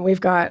Institute, and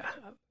we've got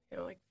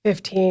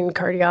 15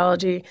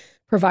 cardiology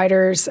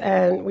providers,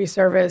 and we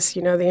service,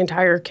 the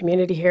entire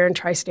community here in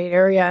tri-state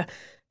area.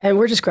 And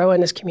we're just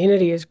growing. This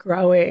community is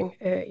growing,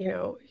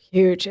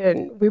 huge,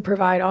 and we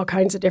provide all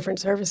kinds of different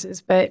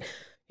services. But,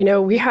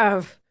 we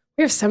have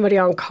somebody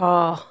on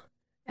call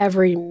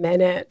every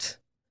minute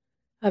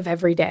of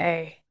every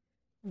day,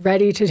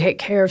 ready to take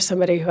care of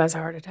somebody who has a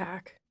heart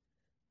attack.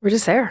 We're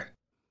just there.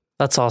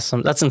 That's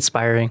awesome. That's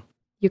inspiring.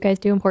 You guys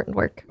do important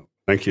work.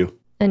 Thank you.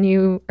 And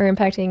you are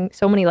impacting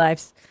so many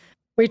lives.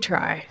 We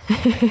try.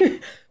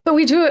 But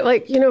we do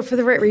it for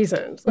the right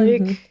reasons.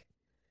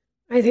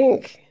 I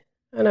think,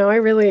 I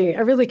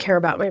really care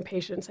about my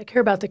patients. I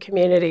care about the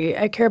community.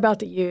 I care about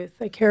the youth.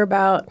 I care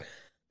about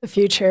the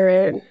future,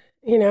 and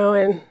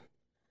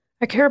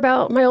I care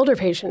about my older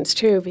patients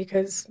too,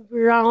 because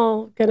we're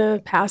all going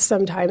to pass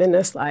some time in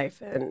this life,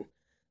 and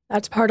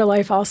that's part of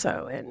life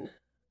also. And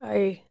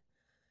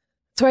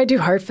so I do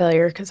heart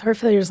failure, because heart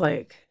failure is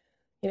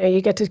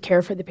You get to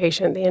care for the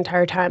patient the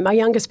entire time. My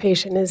youngest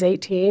patient is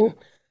 18.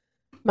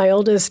 My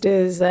oldest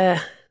is, I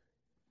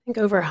think,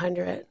 over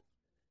 100.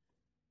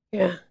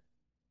 Yeah.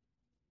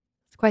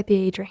 It's quite the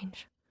age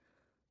range.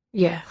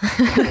 Yeah.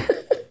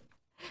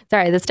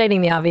 Sorry, that's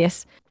stating the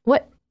obvious.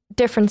 What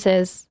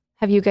differences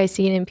have you guys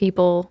seen in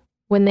people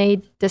when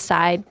they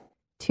decide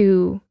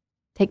to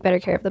take better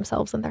care of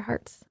themselves and their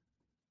hearts?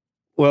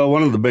 Well,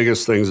 one of the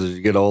biggest things as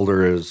you get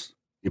older is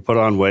you put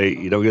on weight,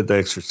 you don't get the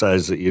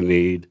exercise that you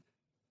need.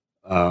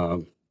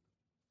 And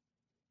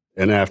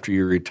after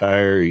you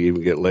retire, you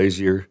even get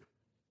lazier.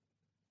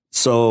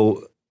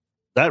 So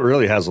that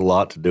really has a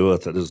lot to do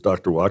with it. As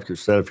Dr. Wachter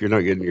said, if you're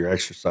not getting your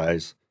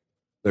exercise,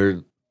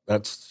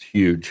 that's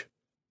huge.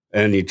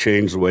 And you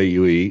change the way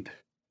you eat.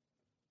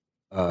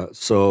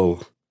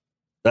 So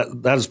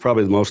that is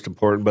probably the most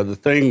important. But the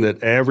thing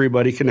that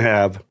everybody can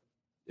have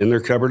in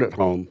their cupboard at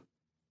home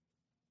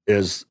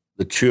is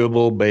the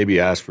chewable baby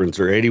aspirins.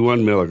 They're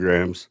 81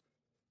 milligrams.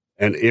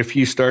 And if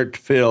you start to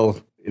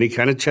feel any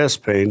kind of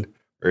chest pain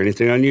or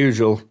anything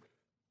unusual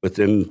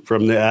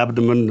from the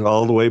abdomen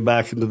all the way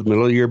back into the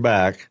middle of your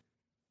back,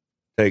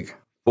 take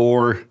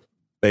 4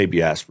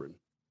 baby aspirin.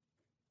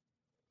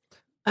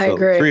 I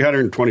agree.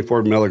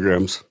 324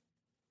 milligrams.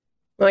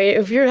 Well,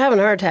 if you're having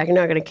a heart attack, you're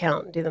not going to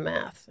count and do the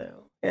math.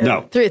 So yeah.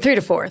 No. 3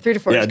 to 4. 3 to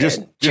 4 Yeah, is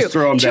just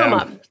throw them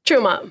down. Chew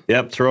them up.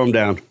 Yep, throw them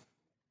down.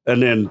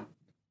 And then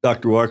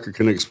Dr. Walker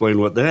can explain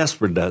what the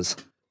aspirin does.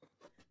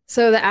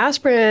 So the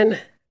aspirin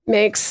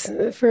makes,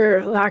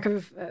 for lack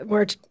of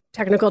more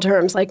technical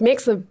terms,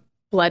 makes the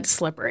blood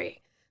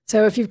slippery.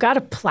 So if you've got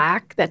a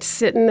plaque that's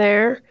sitting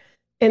there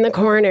in the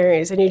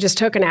coronaries and you just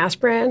took an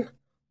aspirin,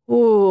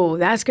 ooh,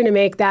 that's going to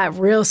make that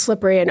real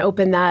slippery and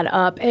open that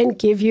up and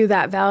give you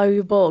that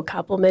valuable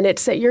couple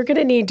minutes that you're going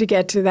to need to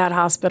get to that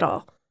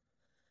hospital.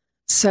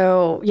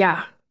 So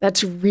yeah,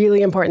 that's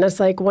really important.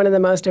 That's one of the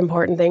most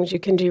important things you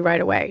can do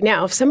right away.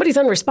 Now, if somebody's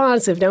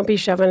unresponsive, don't be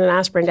shoving an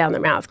aspirin down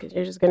their mouth because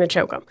you're just going to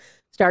choke them.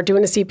 Start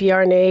doing a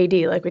CPR and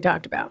AED like we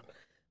talked about.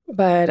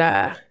 But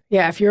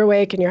yeah, if you're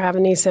awake and you're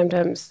having these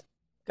symptoms,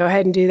 go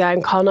ahead and do that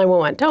and call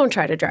 911. Don't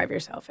try to drive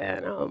yourself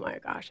in. Oh my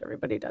gosh,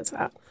 everybody does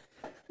that.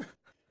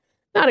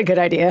 Not a good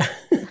idea.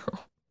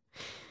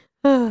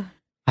 I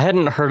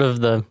hadn't heard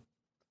of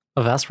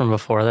aspirin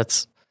before.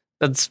 That's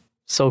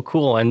so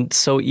cool and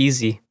so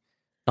easy.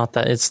 Not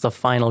that it's the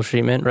final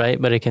treatment, right?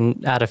 But it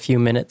can add a few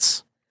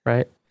minutes,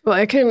 right? Well,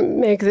 it can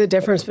make the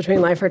difference between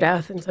life or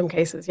death in some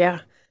cases, yeah.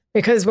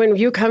 Because when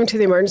you come to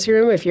the emergency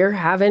room, if you're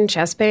having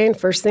chest pain,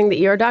 first thing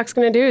the ER doc's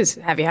going to do is,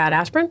 have you had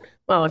aspirin?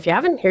 Well, if you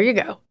haven't, here you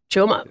go.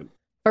 Chew them up.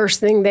 First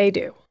thing they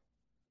do.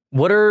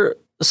 What are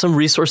some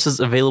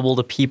resources available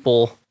to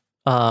people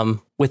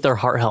with their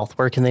heart health?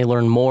 Where can they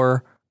learn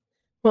more?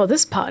 Well,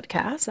 this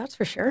podcast, that's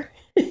for sure.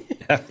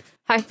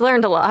 I've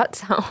learned a lot,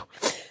 so.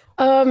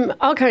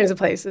 All kinds of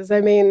places.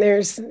 I mean,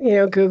 there's,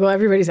 Google.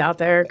 Everybody's out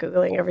there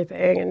Googling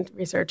everything and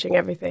researching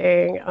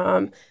everything.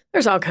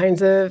 There's all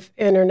kinds of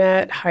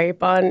internet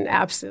hype on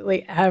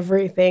absolutely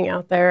everything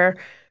out there.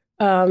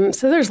 So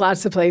there's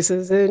lots of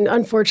places. And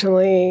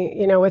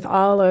unfortunately, with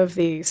all of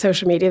the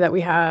social media that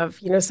we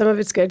have, some of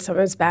it's good, some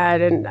of it's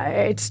bad. And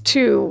it's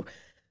too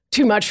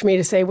much for me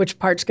to say which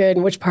part's good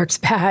and which part's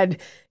bad.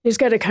 You just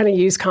got to kind of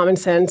use common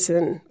sense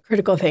and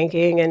critical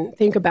thinking and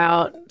think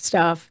about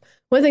stuff.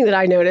 One thing that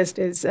I noticed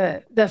is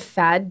the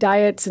fad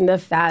diets and the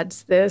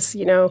fads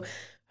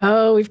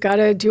we've got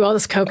to do all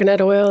this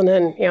coconut oil. And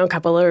then, a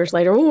couple of hours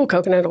later,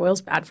 coconut oil's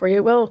bad for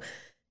you. Well,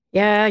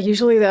 yeah,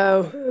 usually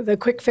though, the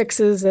quick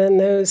fixes and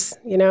those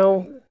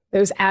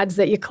ads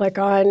that you click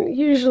on,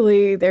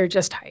 usually they're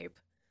just hype.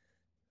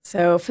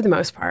 So for the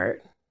most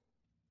part.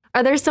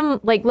 Are there some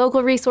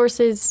local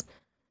resources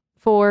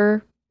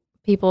for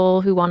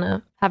people who want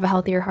to have a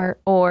healthier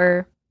heart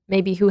or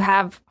maybe who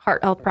have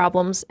heart health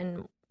problems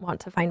and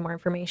want to find more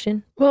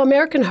information? Well,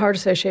 American Heart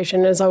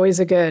Association is always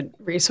a good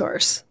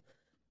resource.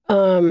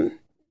 And,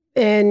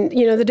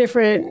 the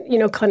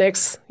different,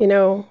 clinics,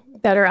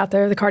 that are out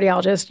there, the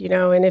cardiologist,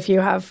 and if you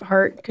have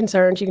heart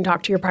concerns, you can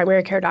talk to your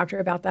primary care doctor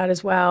about that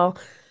as well.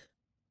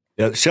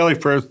 Yeah, Shelley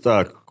Firth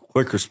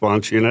Quick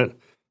Response Unit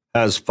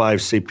has 5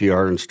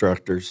 CPR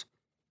instructors.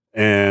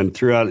 And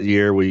throughout the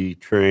year, we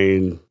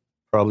train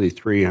probably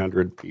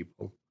 300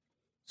 people.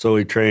 So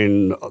we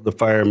train the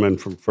firemen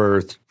from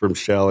Firth, from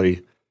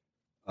Shelley,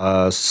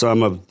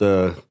 some of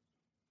the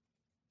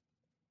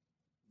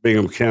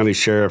Bingham County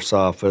Sheriff's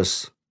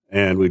Office,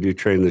 and we do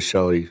train the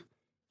Shelley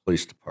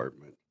Police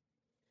Department.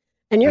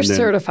 And you're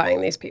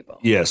certifying these people?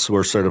 Yes,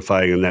 we're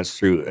certifying, and that's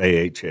through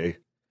AHA.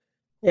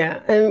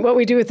 Yeah, and what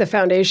we do with the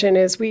foundation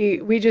is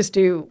we just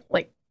do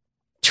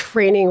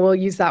training, we'll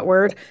use that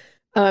word,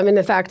 and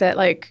the fact that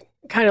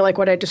kind of like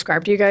what I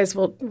described to you guys,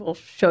 we'll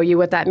show you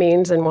what that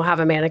means, and we'll have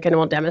a mannequin and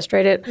we'll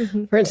demonstrate it.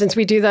 Mm-hmm. For instance,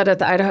 we do that at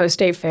the Idaho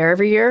State Fair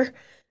every year.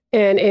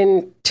 And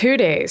in 2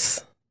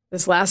 days,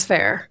 this last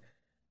fair,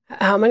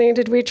 how many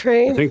did we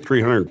train? I think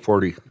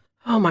 340.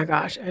 Oh my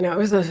gosh, I know.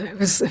 It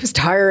was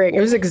tiring.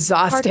 It was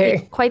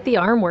exhausting. Quite the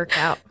arm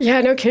workout.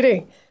 Yeah, no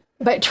kidding.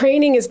 But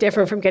training is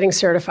different from getting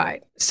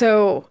certified.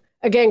 So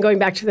again, going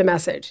back to the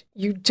message,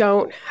 you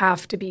don't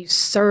have to be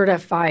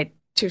certified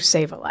to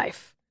save a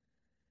life.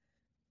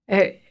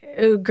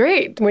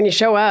 Great when you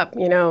show up,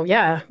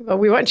 yeah, well,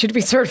 we want you to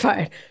be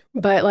certified.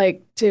 But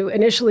like to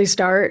initially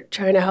start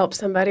trying to help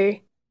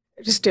somebody,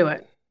 just do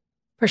it.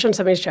 Push on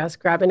somebody's chest,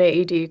 grab an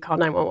AED, call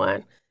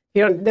 911.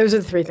 Those are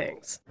the three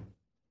things.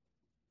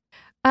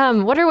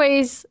 What are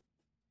ways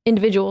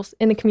individuals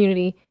in the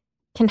community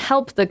can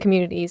help the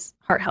community's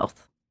heart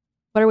health?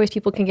 What are ways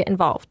people can get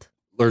involved?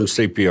 Learn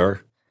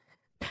CPR.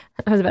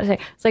 I was about to say,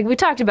 it's like we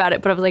talked about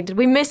it, but I was like, did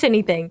we miss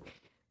anything?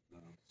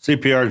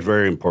 CPR is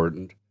very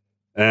important.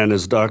 And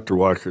as Dr.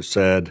 Wachter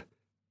said,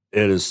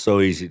 it is so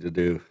easy to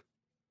do.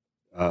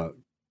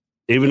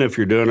 Even if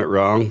you're doing it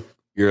wrong,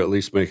 you're at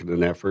least making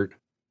an effort.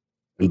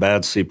 And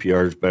bad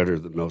CPR is better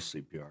than no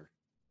CPR.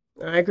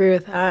 I agree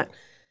with that.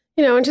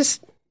 And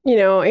just,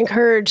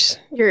 encourage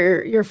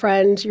your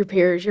friends, your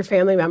peers, your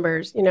family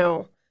members,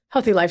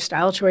 healthy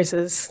lifestyle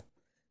choices,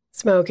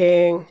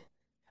 smoking,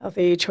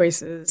 healthy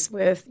choices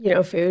with,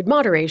 food,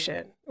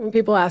 moderation. When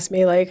people ask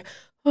me like,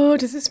 oh,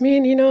 does this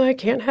mean, I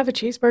can't have a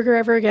cheeseburger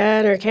ever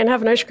again or can't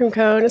have an ice cream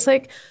cone? It's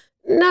like,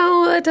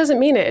 no, that doesn't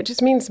mean it. It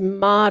just means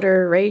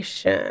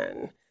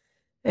moderation.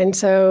 And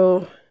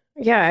so,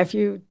 yeah, if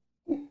you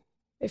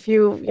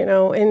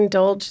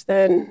indulge,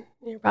 then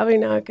you're probably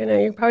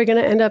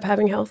gonna end up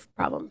having health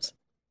problems.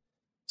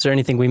 Is there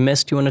anything we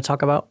missed you want to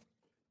talk about?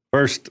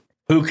 First,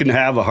 who can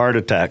have a heart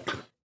attack?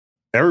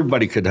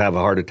 Everybody could have a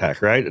heart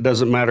attack, right? It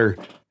doesn't matter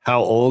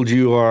how old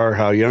you are,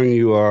 how young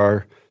you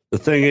are. The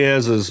thing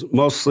is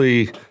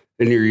mostly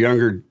in your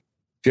younger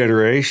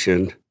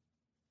generation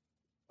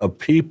of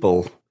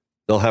people,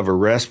 they'll have a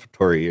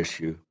respiratory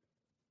issue,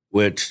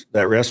 which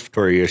that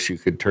respiratory issue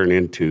could turn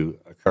into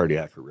a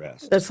cardiac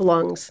arrest. That's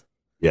lungs.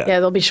 Yeah,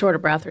 they'll be short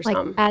of breath or like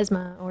something.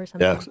 asthma or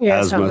something. Yeah,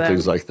 asthma,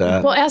 things like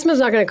that. Well, asthma is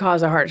not going to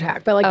cause a heart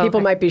attack, but people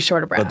might be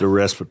short of breath. But the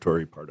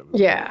respiratory part of it.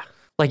 Yeah.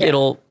 Like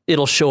it'll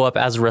show up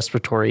as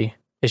respiratory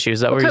issues. Is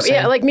that what you're saying?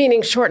 Yeah, like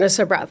meaning shortness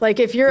of breath. Like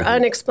if you're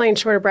unexplained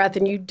short of breath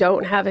and you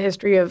don't have a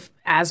history of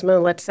asthma,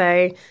 let's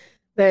say,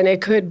 then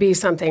it could be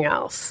something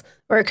else.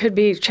 Or it could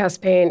be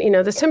chest pain.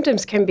 The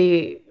symptoms can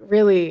be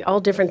really all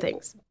different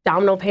things.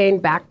 Abdominal pain,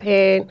 back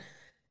pain.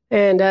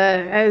 And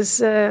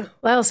as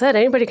Lyle said,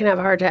 anybody can have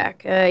a heart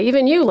attack.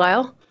 Even you,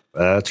 Lyle.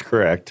 That's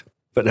correct.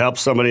 If it helps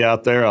somebody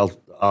out there,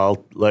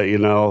 I'll let you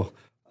know.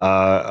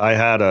 I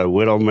had a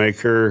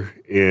widowmaker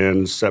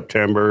in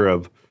September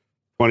of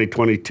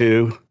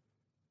 2022,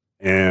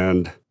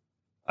 and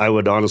I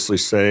would honestly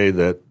say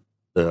that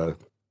the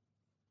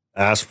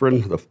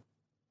aspirin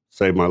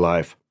saved my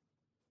life.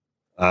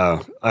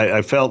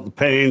 I felt the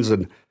pains,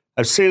 and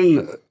I've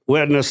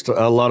witnessed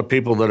a lot of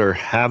people that are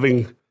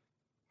having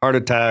heart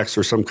attacks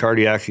or some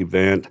cardiac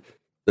event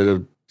that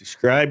have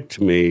described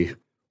to me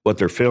what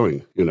they're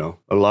feeling.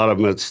 A lot of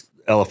them, it's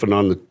elephant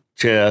on the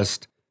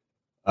chest,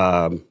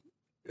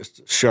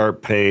 just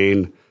sharp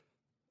pain.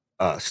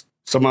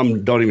 Some of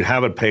them don't even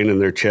have a pain in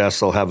their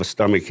chest. They'll have a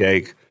stomach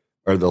ache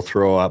or they'll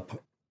throw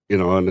up,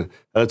 and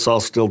that's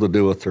all still to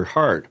do with their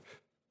heart.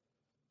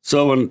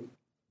 So when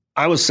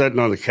I was sitting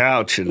on the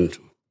couch and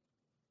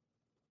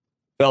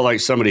felt like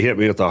somebody hit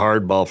me with a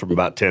hard ball from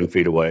about 10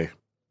 feet away,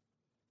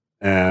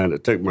 and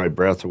it took my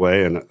breath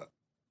away, and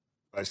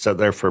I sat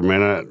there for a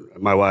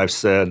minute. My wife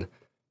said,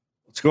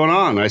 "What's going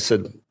on?" I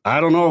said, "I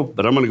don't know,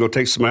 but I'm going to go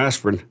take some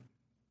aspirin."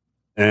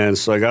 And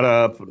so I got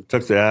up and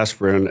took the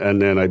aspirin,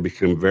 and then I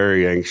became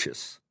very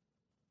anxious.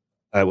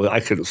 I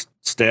couldn't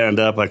stand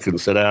up. I couldn't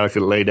sit down. I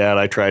couldn't lay down.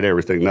 I tried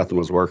everything. Nothing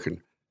was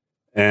working.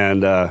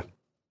 And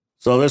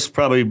so this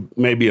probably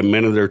maybe a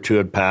minute or two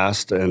had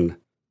passed, and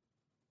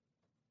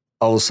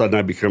all of a sudden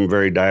I become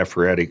very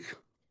diaphoretic.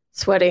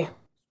 Sweaty.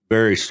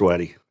 Very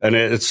sweaty. And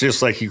it's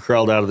just like you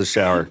crawled out of the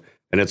shower,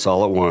 and it's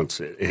all at once.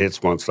 It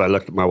hits once. And I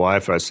looked at my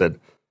wife, and I said,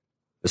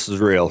 "This is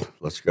real.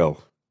 Let's go."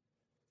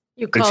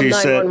 You called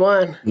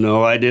 911.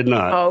 No, I did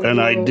not. Oh,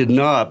 and I did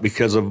not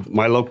because of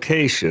my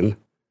location.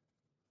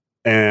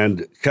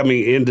 And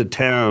coming into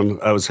town,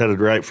 I was headed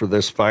right for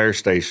this fire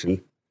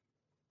station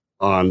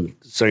on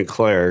St.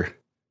 Clair.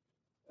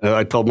 And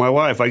I told my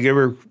wife, I gave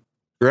her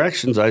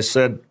directions. I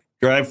said,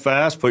 drive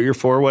fast, put your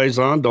four-ways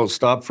on, don't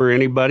stop for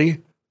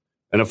anybody.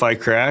 And if I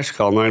crash,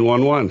 call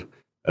 911,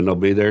 and they'll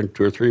be there in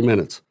 2 or 3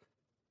 minutes.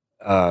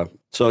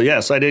 So,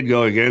 yes, I did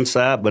go against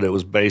that, but it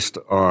was based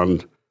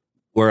on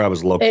where I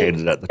was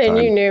located at the time.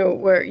 And you knew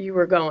where you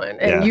were going,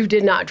 and you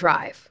did not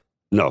drive.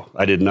 No,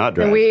 I did not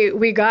drive. And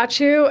we got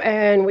you,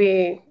 and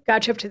we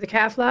got you up to the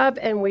cath lab,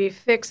 and we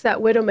fixed that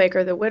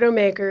widowmaker. The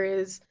widowmaker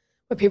is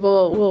what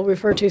people will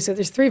refer to. So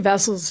there's 3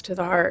 vessels to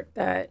the heart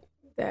that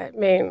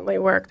mainly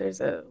work.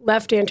 There's a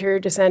left anterior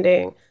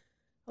descending,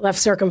 a left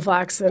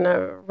circumflex, and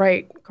a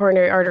right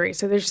coronary artery.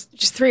 So there's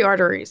just 3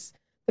 arteries.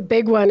 The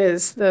big one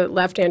is the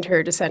left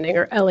anterior descending,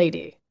 or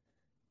LAD.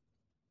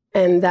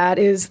 And that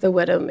is the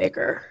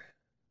widowmaker.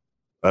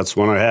 That's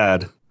one I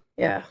had.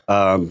 Yeah.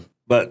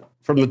 But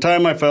from the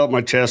time I felt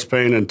my chest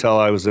pain until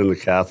I was in the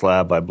cath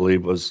lab, I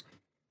believe was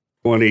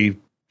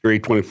 23,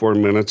 24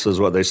 minutes is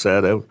what they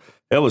said.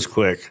 It was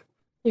quick.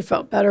 You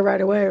felt better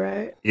right away,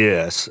 right?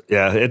 Yes.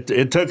 Yeah.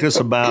 It took us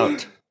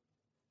about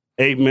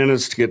 8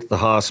 minutes to get to the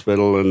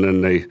hospital. And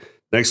then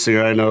next thing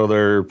I know,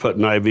 they're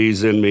putting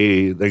IVs in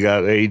me. They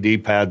got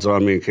AED pads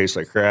on me in case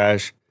I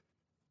crash.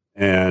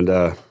 And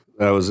I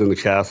was in the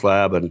cath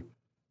lab, and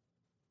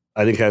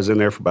I think I was in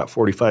there for about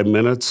 45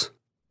 minutes.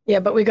 Yeah,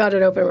 but we got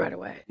it open right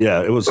away.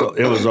 Yeah, it was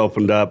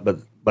opened up, but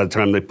by the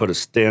time they put a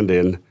stent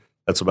in,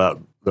 that's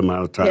about the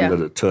amount of time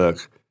that it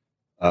took.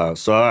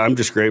 So I'm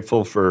just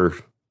grateful for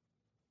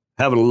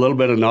having a little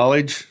bit of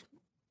knowledge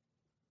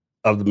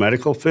of the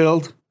medical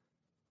field.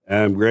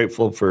 I'm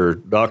grateful for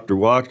Dr.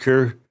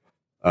 Wachter,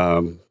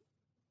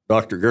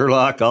 Dr.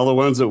 Gerlach, all the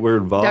ones that were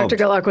involved. Dr.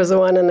 Gerlach was the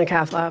one in the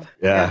cath lab.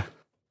 Yeah.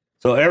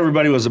 So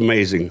everybody was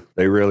amazing.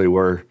 They really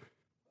were.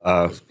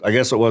 I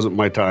guess it wasn't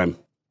my time.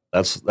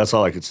 That's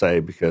all I could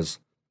say, because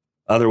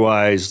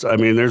otherwise, I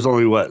mean, there's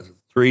only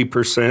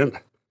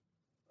 3%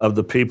 of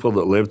the people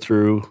that live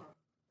through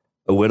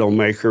a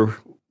widowmaker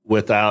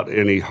without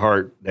any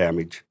heart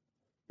damage.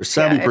 There's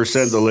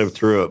 7% that live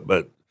through it,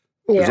 but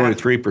there's only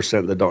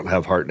 3% that don't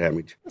have heart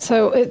damage.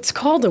 So it's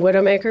called the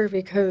widowmaker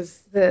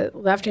because the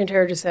left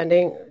anterior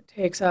descending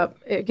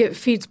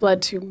feeds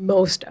blood to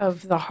most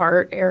of the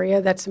heart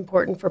area that's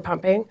important for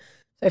pumping.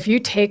 So if you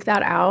take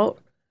that out,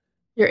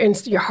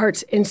 your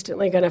heart's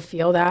instantly going to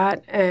feel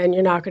that, and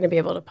you're not going to be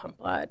able to pump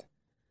blood.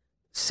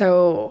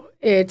 So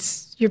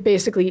you're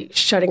basically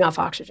shutting off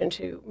oxygen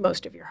to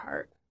most of your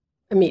heart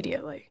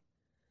immediately.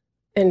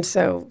 And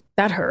so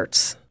that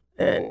hurts.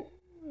 And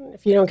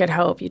if you don't get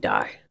help, you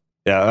die.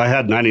 Yeah, I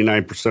had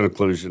 99%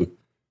 occlusion,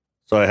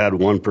 so I had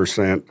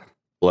 1%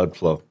 blood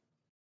flow.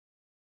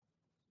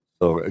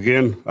 So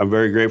again, I'm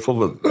very grateful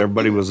that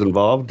everybody was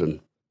involved.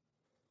 And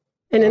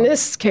in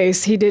this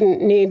case, he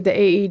didn't need the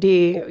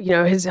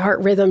AED. His heart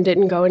rhythm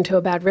didn't go into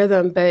a bad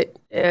rhythm, but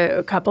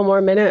a couple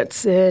more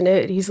minutes, and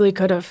it easily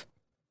could have.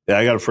 Yeah,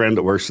 I got a friend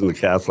that works in the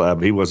cath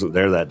lab. He wasn't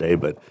there that day,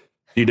 but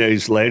a few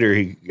days later,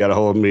 he got a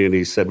hold of me and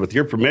he said, with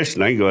your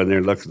permission, I can go in there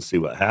and look and see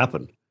what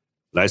happened.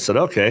 And I said,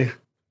 okay.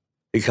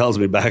 He calls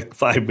me back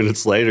 5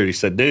 minutes later. He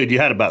said, dude, you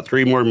had about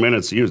 3 more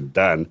minutes. He was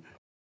done.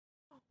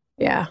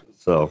 Yeah.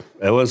 So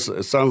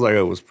it sounds like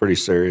it was pretty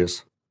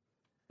serious.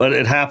 But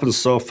it happens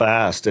so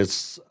fast.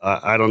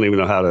 I don't even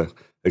know how to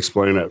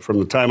explain it. From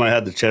the time I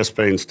had the chest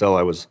pains till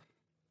I was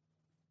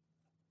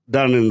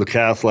done in the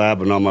cath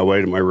lab and on my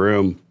way to my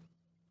room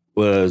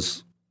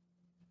was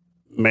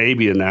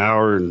maybe an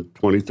hour and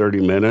 20,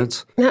 30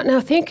 minutes.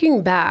 Now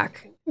thinking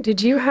back,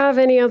 did you have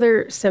any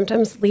other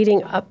symptoms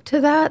leading up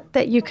to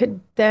that you could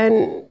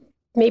then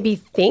maybe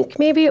think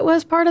maybe it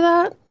was part of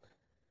that?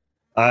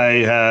 I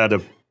had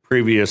a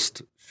previous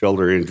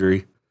shoulder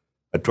injury.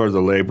 I tore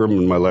the labrum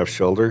in my left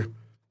shoulder,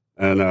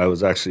 and I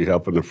was actually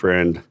helping a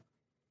friend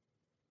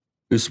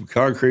do some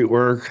concrete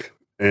work.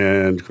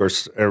 And of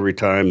course, every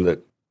time that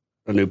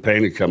a new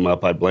pain had come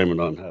up, I'd blame it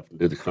on having to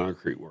do the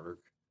concrete work.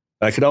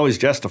 I could always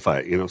justify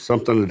it.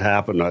 Something had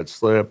happened. I'd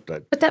slipped.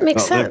 But that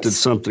makes sense. Lifted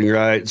something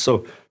right.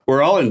 So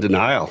we're all in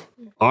denial,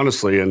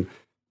 honestly. And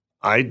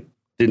I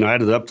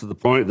denied it up to the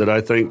point that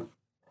I think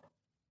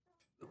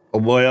a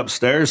boy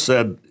upstairs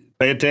said,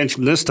 pay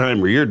attention this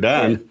time or you're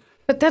done. Yeah.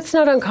 But that's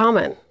not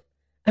uncommon.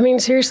 I mean,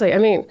 seriously,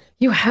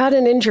 you had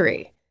an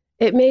injury.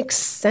 It makes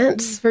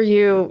sense for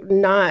you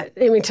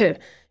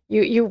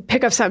you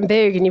pick up something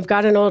big and you've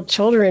got an old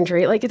shoulder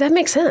injury. Like, that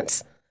makes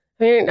sense.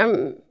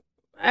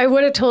 I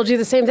would have told you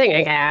the same thing.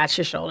 Like, it's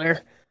your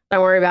shoulder.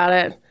 Don't worry about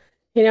it.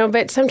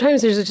 But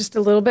sometimes there's just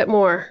a little bit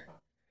more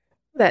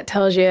that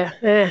tells you,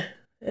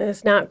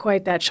 it's not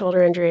quite that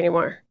shoulder injury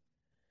anymore.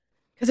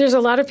 Because there's a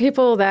lot of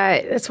people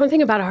that's one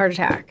thing about a heart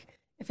attack.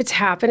 If it's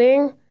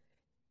happening,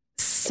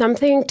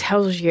 something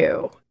tells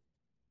you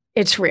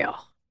it's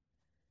real.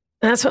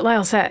 And that's what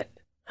Lyle said.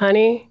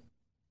 Honey,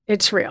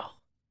 it's real.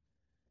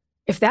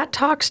 If that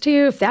talks to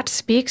you, if that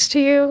speaks to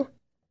you,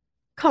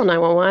 call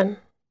 911.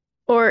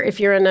 Or if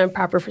you're in a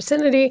proper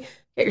vicinity,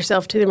 get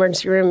yourself to the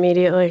emergency room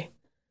immediately.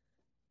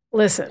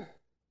 Listen.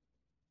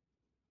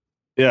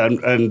 Yeah,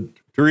 and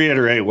to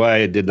reiterate why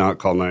I did not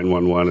call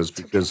 911 is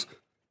because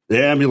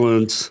the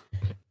ambulance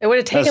it would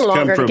have taken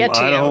longer to get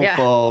to Idaho you. Yeah.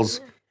 Falls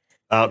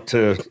out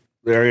to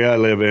the area I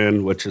live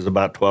in, which is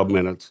about 12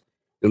 minutes.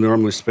 You'll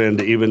normally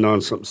spend, even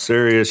on something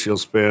serious, you'll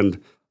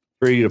spend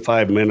 3 to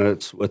 5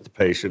 minutes with the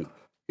patient,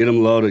 get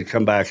them loaded,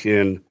 come back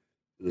in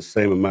the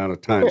same amount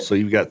of time. So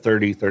you've got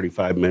 30,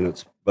 35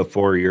 minutes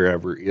before you're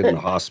ever in the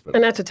hospital.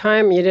 And at the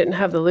time, you didn't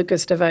have the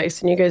Lucas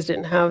device, and you guys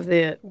didn't have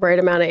the right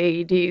amount of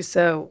AED.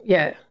 So,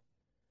 yeah,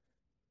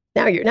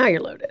 now you're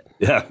loaded.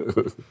 Yeah.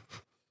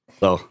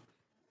 So,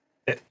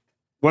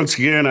 once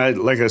again,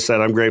 like I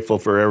said, I'm grateful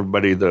for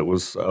everybody that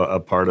was a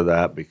part of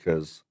that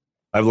because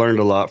I've learned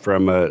a lot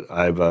from it.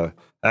 I've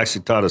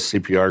actually taught a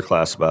CPR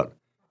class about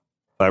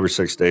 5 or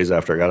 6 days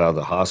after I got out of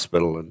the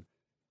hospital, and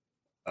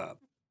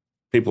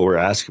people were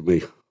asking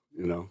me,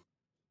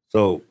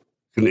 so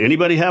can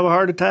anybody have a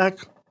heart attack?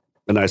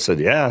 And I said,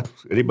 yeah,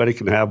 anybody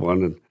can have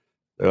one. And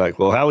they're like,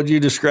 well, how would you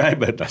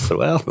describe it? I said,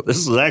 well,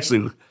 this is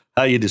actually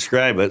how you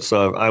describe it.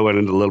 So I went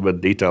into a little bit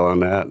of detail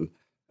on that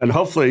and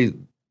hopefully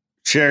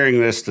sharing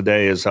this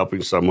today is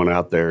helping someone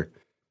out there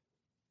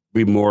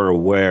be more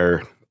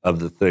aware of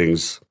the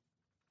things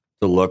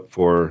to look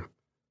for.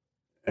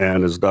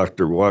 And as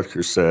Dr.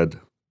 Wachter said,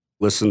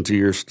 listen to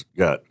your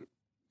gut,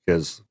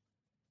 because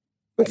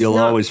you'll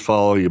always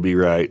follow, you'll be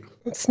right.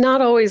 It's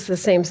not always the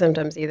same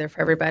symptoms either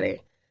for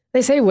everybody.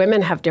 They say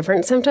women have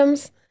different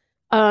symptoms.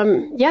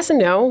 Yes and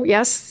no.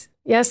 Yes,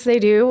 they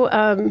do.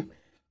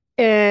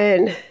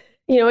 And,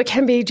 it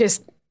can be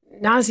just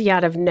nausea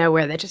out of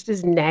nowhere that just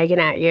is nagging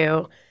at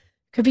you.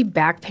 Could be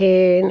back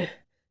pain.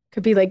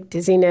 Could be like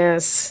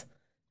dizziness.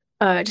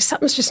 Just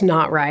something's just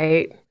not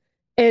right.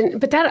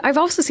 But that I've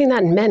also seen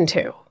that in men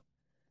too.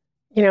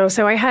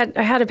 So I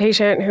had a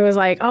patient who was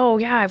like, oh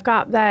yeah, I've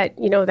got that,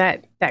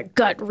 that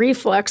gut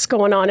reflex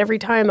going on every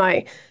time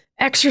I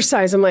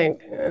exercise. I'm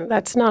like,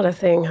 that's not a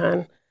thing,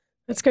 hon.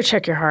 Let's go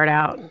check your heart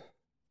out.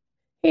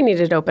 He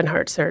needed open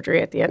heart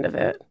surgery at the end of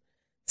it.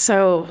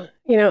 So,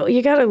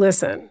 you got to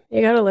listen.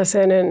 You got to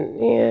listen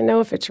and know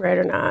if it's right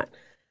or not.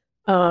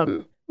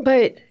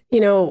 But,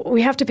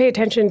 we have to pay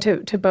attention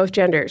to both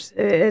genders.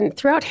 And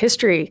throughout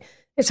history,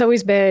 it's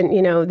always been,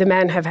 the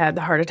men have had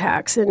the heart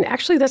attacks. And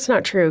actually, that's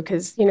not true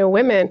because,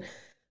 women,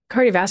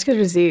 cardiovascular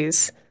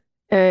disease,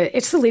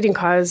 it's the leading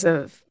cause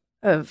of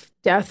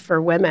death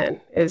for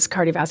women is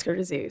cardiovascular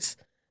disease.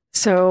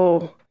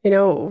 So,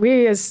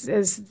 we as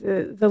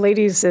the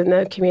ladies in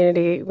the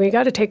community, we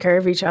got to take care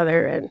of each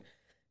other.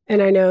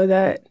 And I know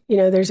that,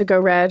 there's a Go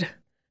Red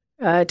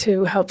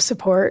to help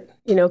support,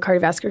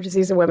 cardiovascular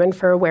disease in women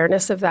for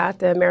awareness of that.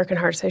 The American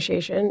Heart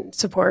Association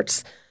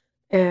supports.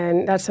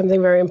 And that's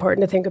something very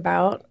important to think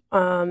about.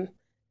 We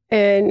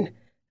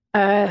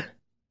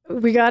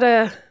got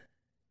to,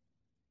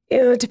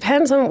 it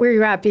depends on where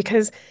you're at,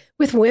 because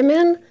with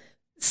women,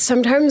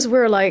 sometimes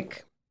we're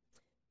like,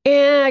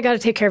 I got to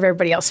take care of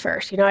everybody else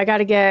first. I got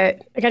to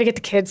get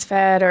the kids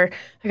fed, or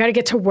I got to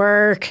get to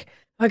work.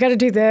 I got to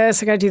do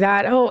this. I got to do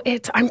that. Oh,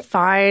 I'm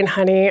fine,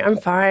 honey. I'm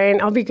fine.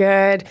 I'll be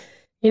good.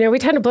 We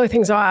tend to blow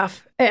things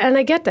off. And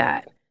I get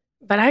that.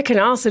 But I can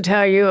also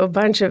tell you a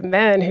bunch of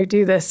men who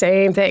do the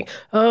same thing.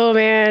 Oh,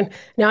 man.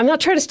 Now, I'm not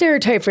trying to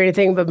stereotype or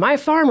anything, but my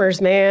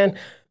farmers, man,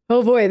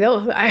 oh, boy,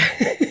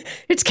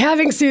 it's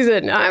calving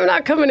season. I'm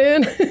not coming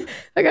in.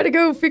 I got to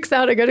go fix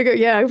that. I got to go.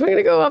 Yeah, I'm going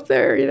to go up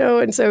there,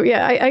 And so,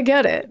 yeah, I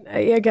get it.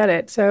 I get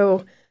it.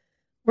 So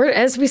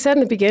as we said in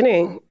the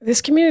beginning,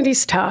 this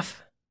community's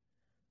tough.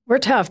 We're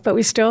tough, but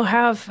we still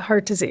have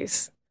heart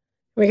disease.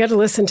 We got to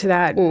listen to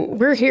that. And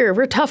we're here.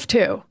 We're tough,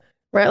 too.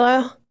 Right,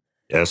 Lyle?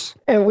 Yes.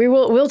 And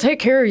we'll take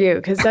care of you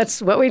because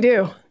that's what we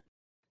do.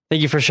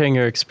 Thank you for sharing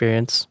your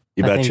experience.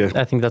 You betcha.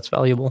 I think that's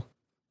valuable.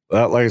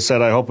 Well, like I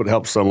said, I hope it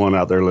helps someone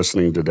out there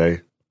listening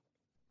today.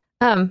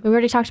 We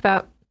already talked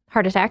about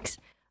heart attacks,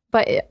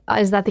 but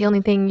is that the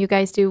only thing you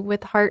guys do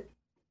with heart?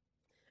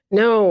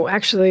 No,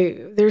 actually,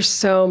 there's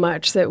so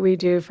much that we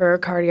do for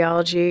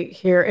cardiology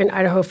here in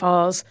Idaho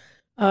Falls.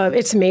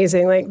 It's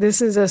amazing. Like,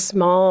 this is a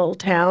small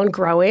town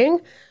growing,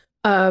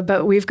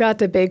 but we've got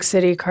the big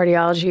city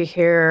cardiology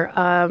here.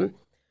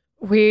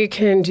 We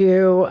can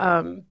do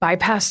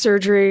bypass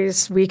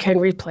surgeries. We can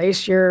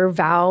replace your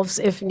valves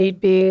if need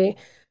be.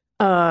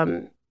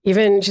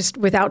 Even just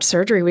without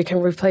surgery, we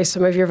can replace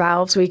some of your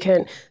valves. We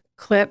can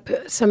clip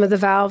some of the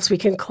valves. We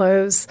can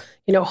close,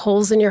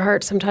 holes in your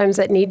heart sometimes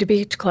that need to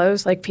be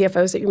closed, like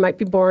PFOs that you might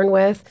be born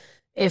with.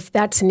 If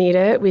that's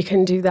needed, we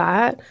can do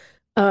that.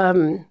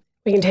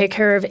 We can take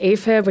care of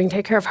AFib. We can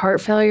take care of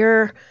heart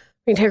failure.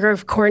 We can take care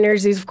of coronary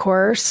disease, of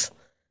course.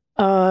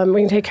 We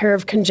can take care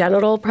of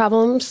congenital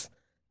problems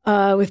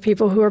with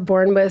people who are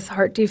born with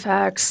heart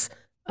defects.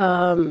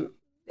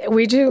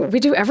 We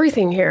do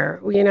everything here.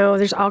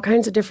 There's all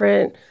kinds of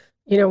different,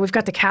 we've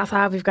got the cath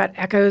lab, we've got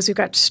echoes, we've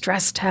got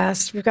stress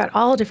tests, we've got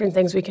all different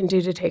things we can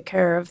do to take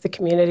care of the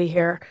community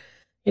here.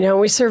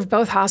 We serve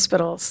both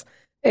hospitals.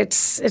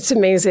 It's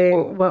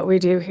amazing what we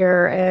do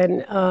here,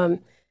 and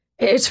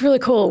it's really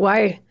cool.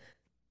 Why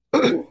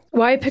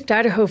I picked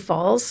Idaho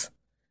Falls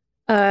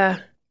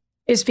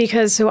is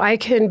because so I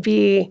can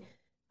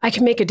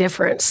make a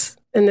difference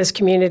in this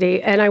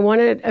community, and I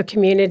wanted a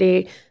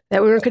community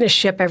that we weren't going to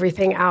ship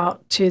everything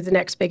out to the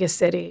next biggest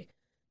city,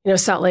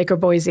 Salt Lake or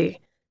Boise.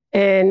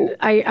 And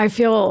I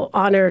feel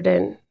honored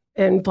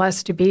and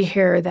blessed to be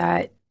here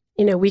that,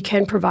 we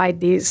can provide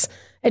these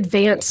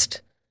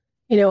advanced,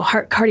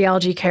 heart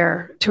cardiology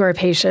care to our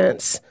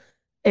patients.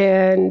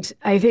 And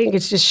I think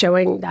it's just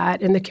showing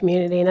that in the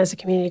community. And as the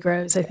community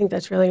grows, I think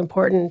that's really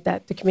important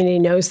that the community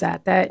knows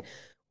that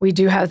we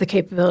do have the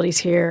capabilities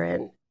here,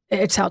 and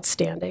it's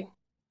outstanding.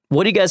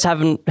 What do you guys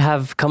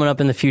have coming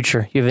up in the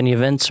future? You have any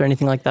events or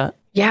anything like that?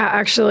 Yeah,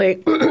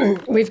 actually,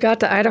 we've got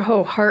the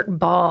Idaho Heart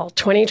Ball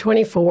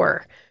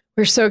 2024.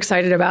 We're so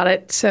excited about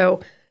it.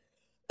 So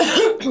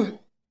the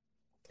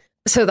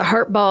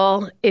Heart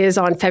Ball is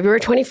on February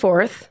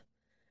 24th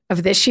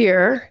of this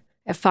year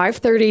at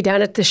 5:30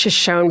 down at the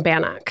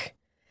Shoshone-Bannock.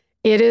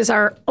 It is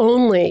our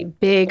only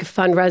big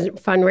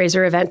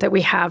fundraiser event that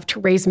we have to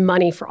raise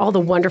money for all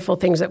the wonderful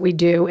things that we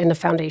do in the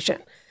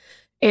foundation.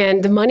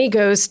 And the money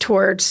goes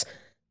towards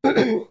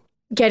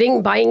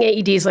buying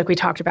AEDs like we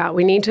talked about.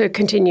 We need to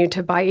continue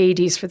to buy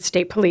AEDs for the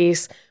state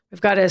police. We've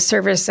got to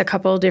service a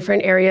couple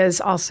different areas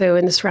also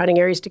in the surrounding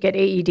areas to get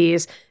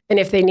AEDs. And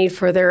if they need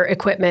further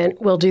equipment,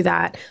 we'll do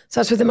that.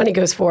 So that's what the money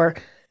goes for.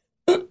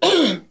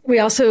 We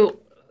also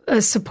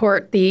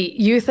support the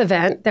youth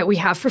event that we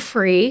have for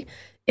free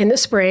in the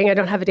spring. I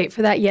don't have a date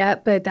for that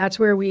yet, but that's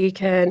where we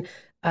can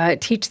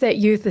teach that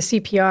youth the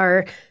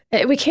CPR.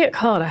 We can't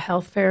call it a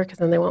health fair because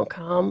then they won't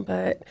come,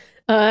 but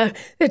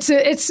it's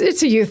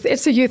a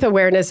youth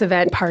awareness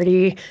event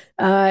party.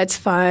 It's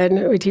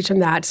fun. We teach them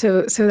that.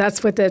 So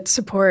that's what that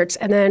supports.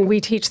 And then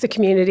we teach the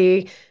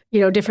community,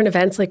 different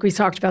events like we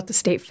talked about the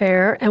state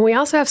fair. And we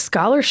also have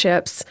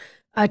scholarships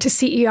to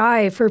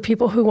CEI for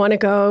people who want to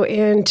go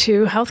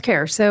into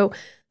healthcare. So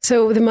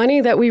the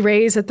money that we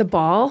raise at the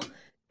ball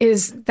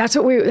that's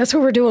what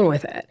we're doing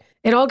with it.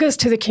 It all goes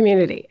to the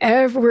community.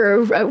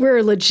 We're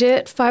a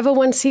legit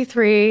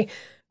 501c3.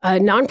 A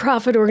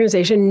nonprofit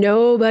organization.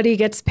 Nobody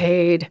gets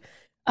paid.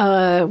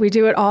 We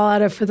do it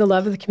all for the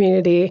love of the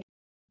community.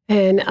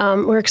 And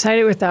we're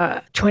excited with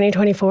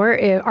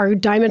 2024. Our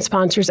diamond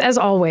sponsors, as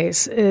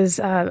always, is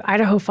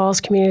Idaho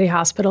Falls Community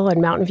Hospital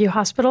and Mountain View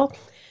Hospital.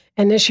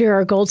 And this year,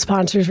 our gold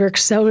sponsors, we're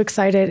so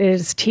excited,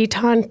 is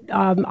Teton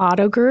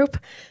Auto Group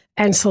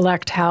and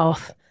Select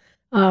Health.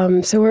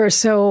 So we're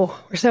so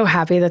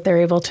happy that they're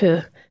able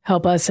to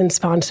help us and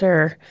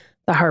sponsor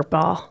the Heart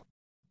Ball.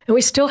 And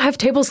we still have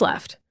tables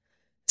left.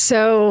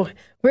 So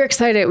we're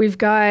excited. We've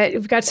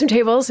got some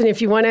tables, and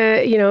if you want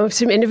to,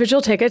 some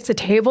individual tickets, a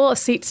table, a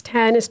seats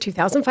 10 is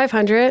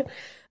 $2,500,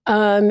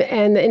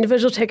 and the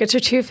individual tickets are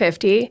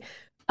 $250,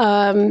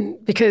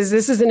 because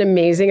this is an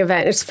amazing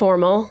event. It's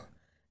formal,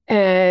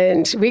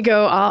 and we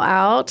go all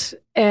out,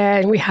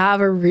 and we have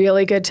a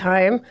really good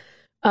time.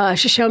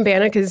 Shoshone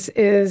Bannock is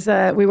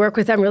we work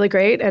with them really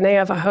great, and they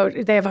have a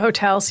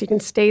hotel, so you can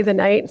stay the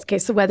night in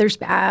case the weather's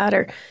bad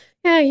or.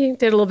 Yeah, you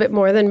did a little bit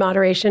more than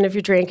moderation if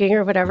you're drinking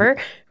or whatever.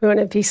 We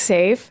want to be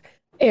safe.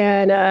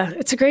 And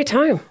it's a great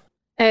time.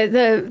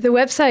 The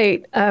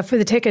website for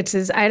the tickets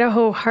is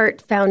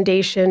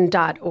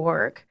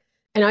idahoheartfoundation.org.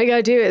 And all you got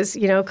to do is,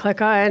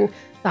 click on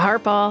the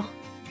Heart Ball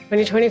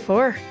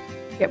 2024.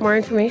 Get more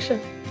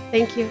information.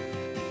 Thank you.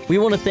 We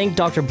want to thank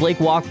Dr. Blake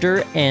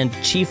Wachter and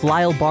Chief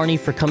Lyle Barney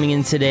for coming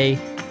in today.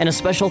 And a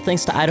special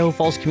thanks to Idaho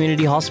Falls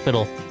Community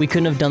Hospital. We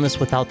couldn't have done this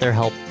without their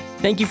help.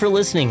 Thank you for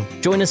listening.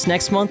 Join us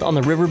next month on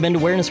the Riverbend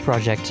Awareness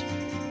Project.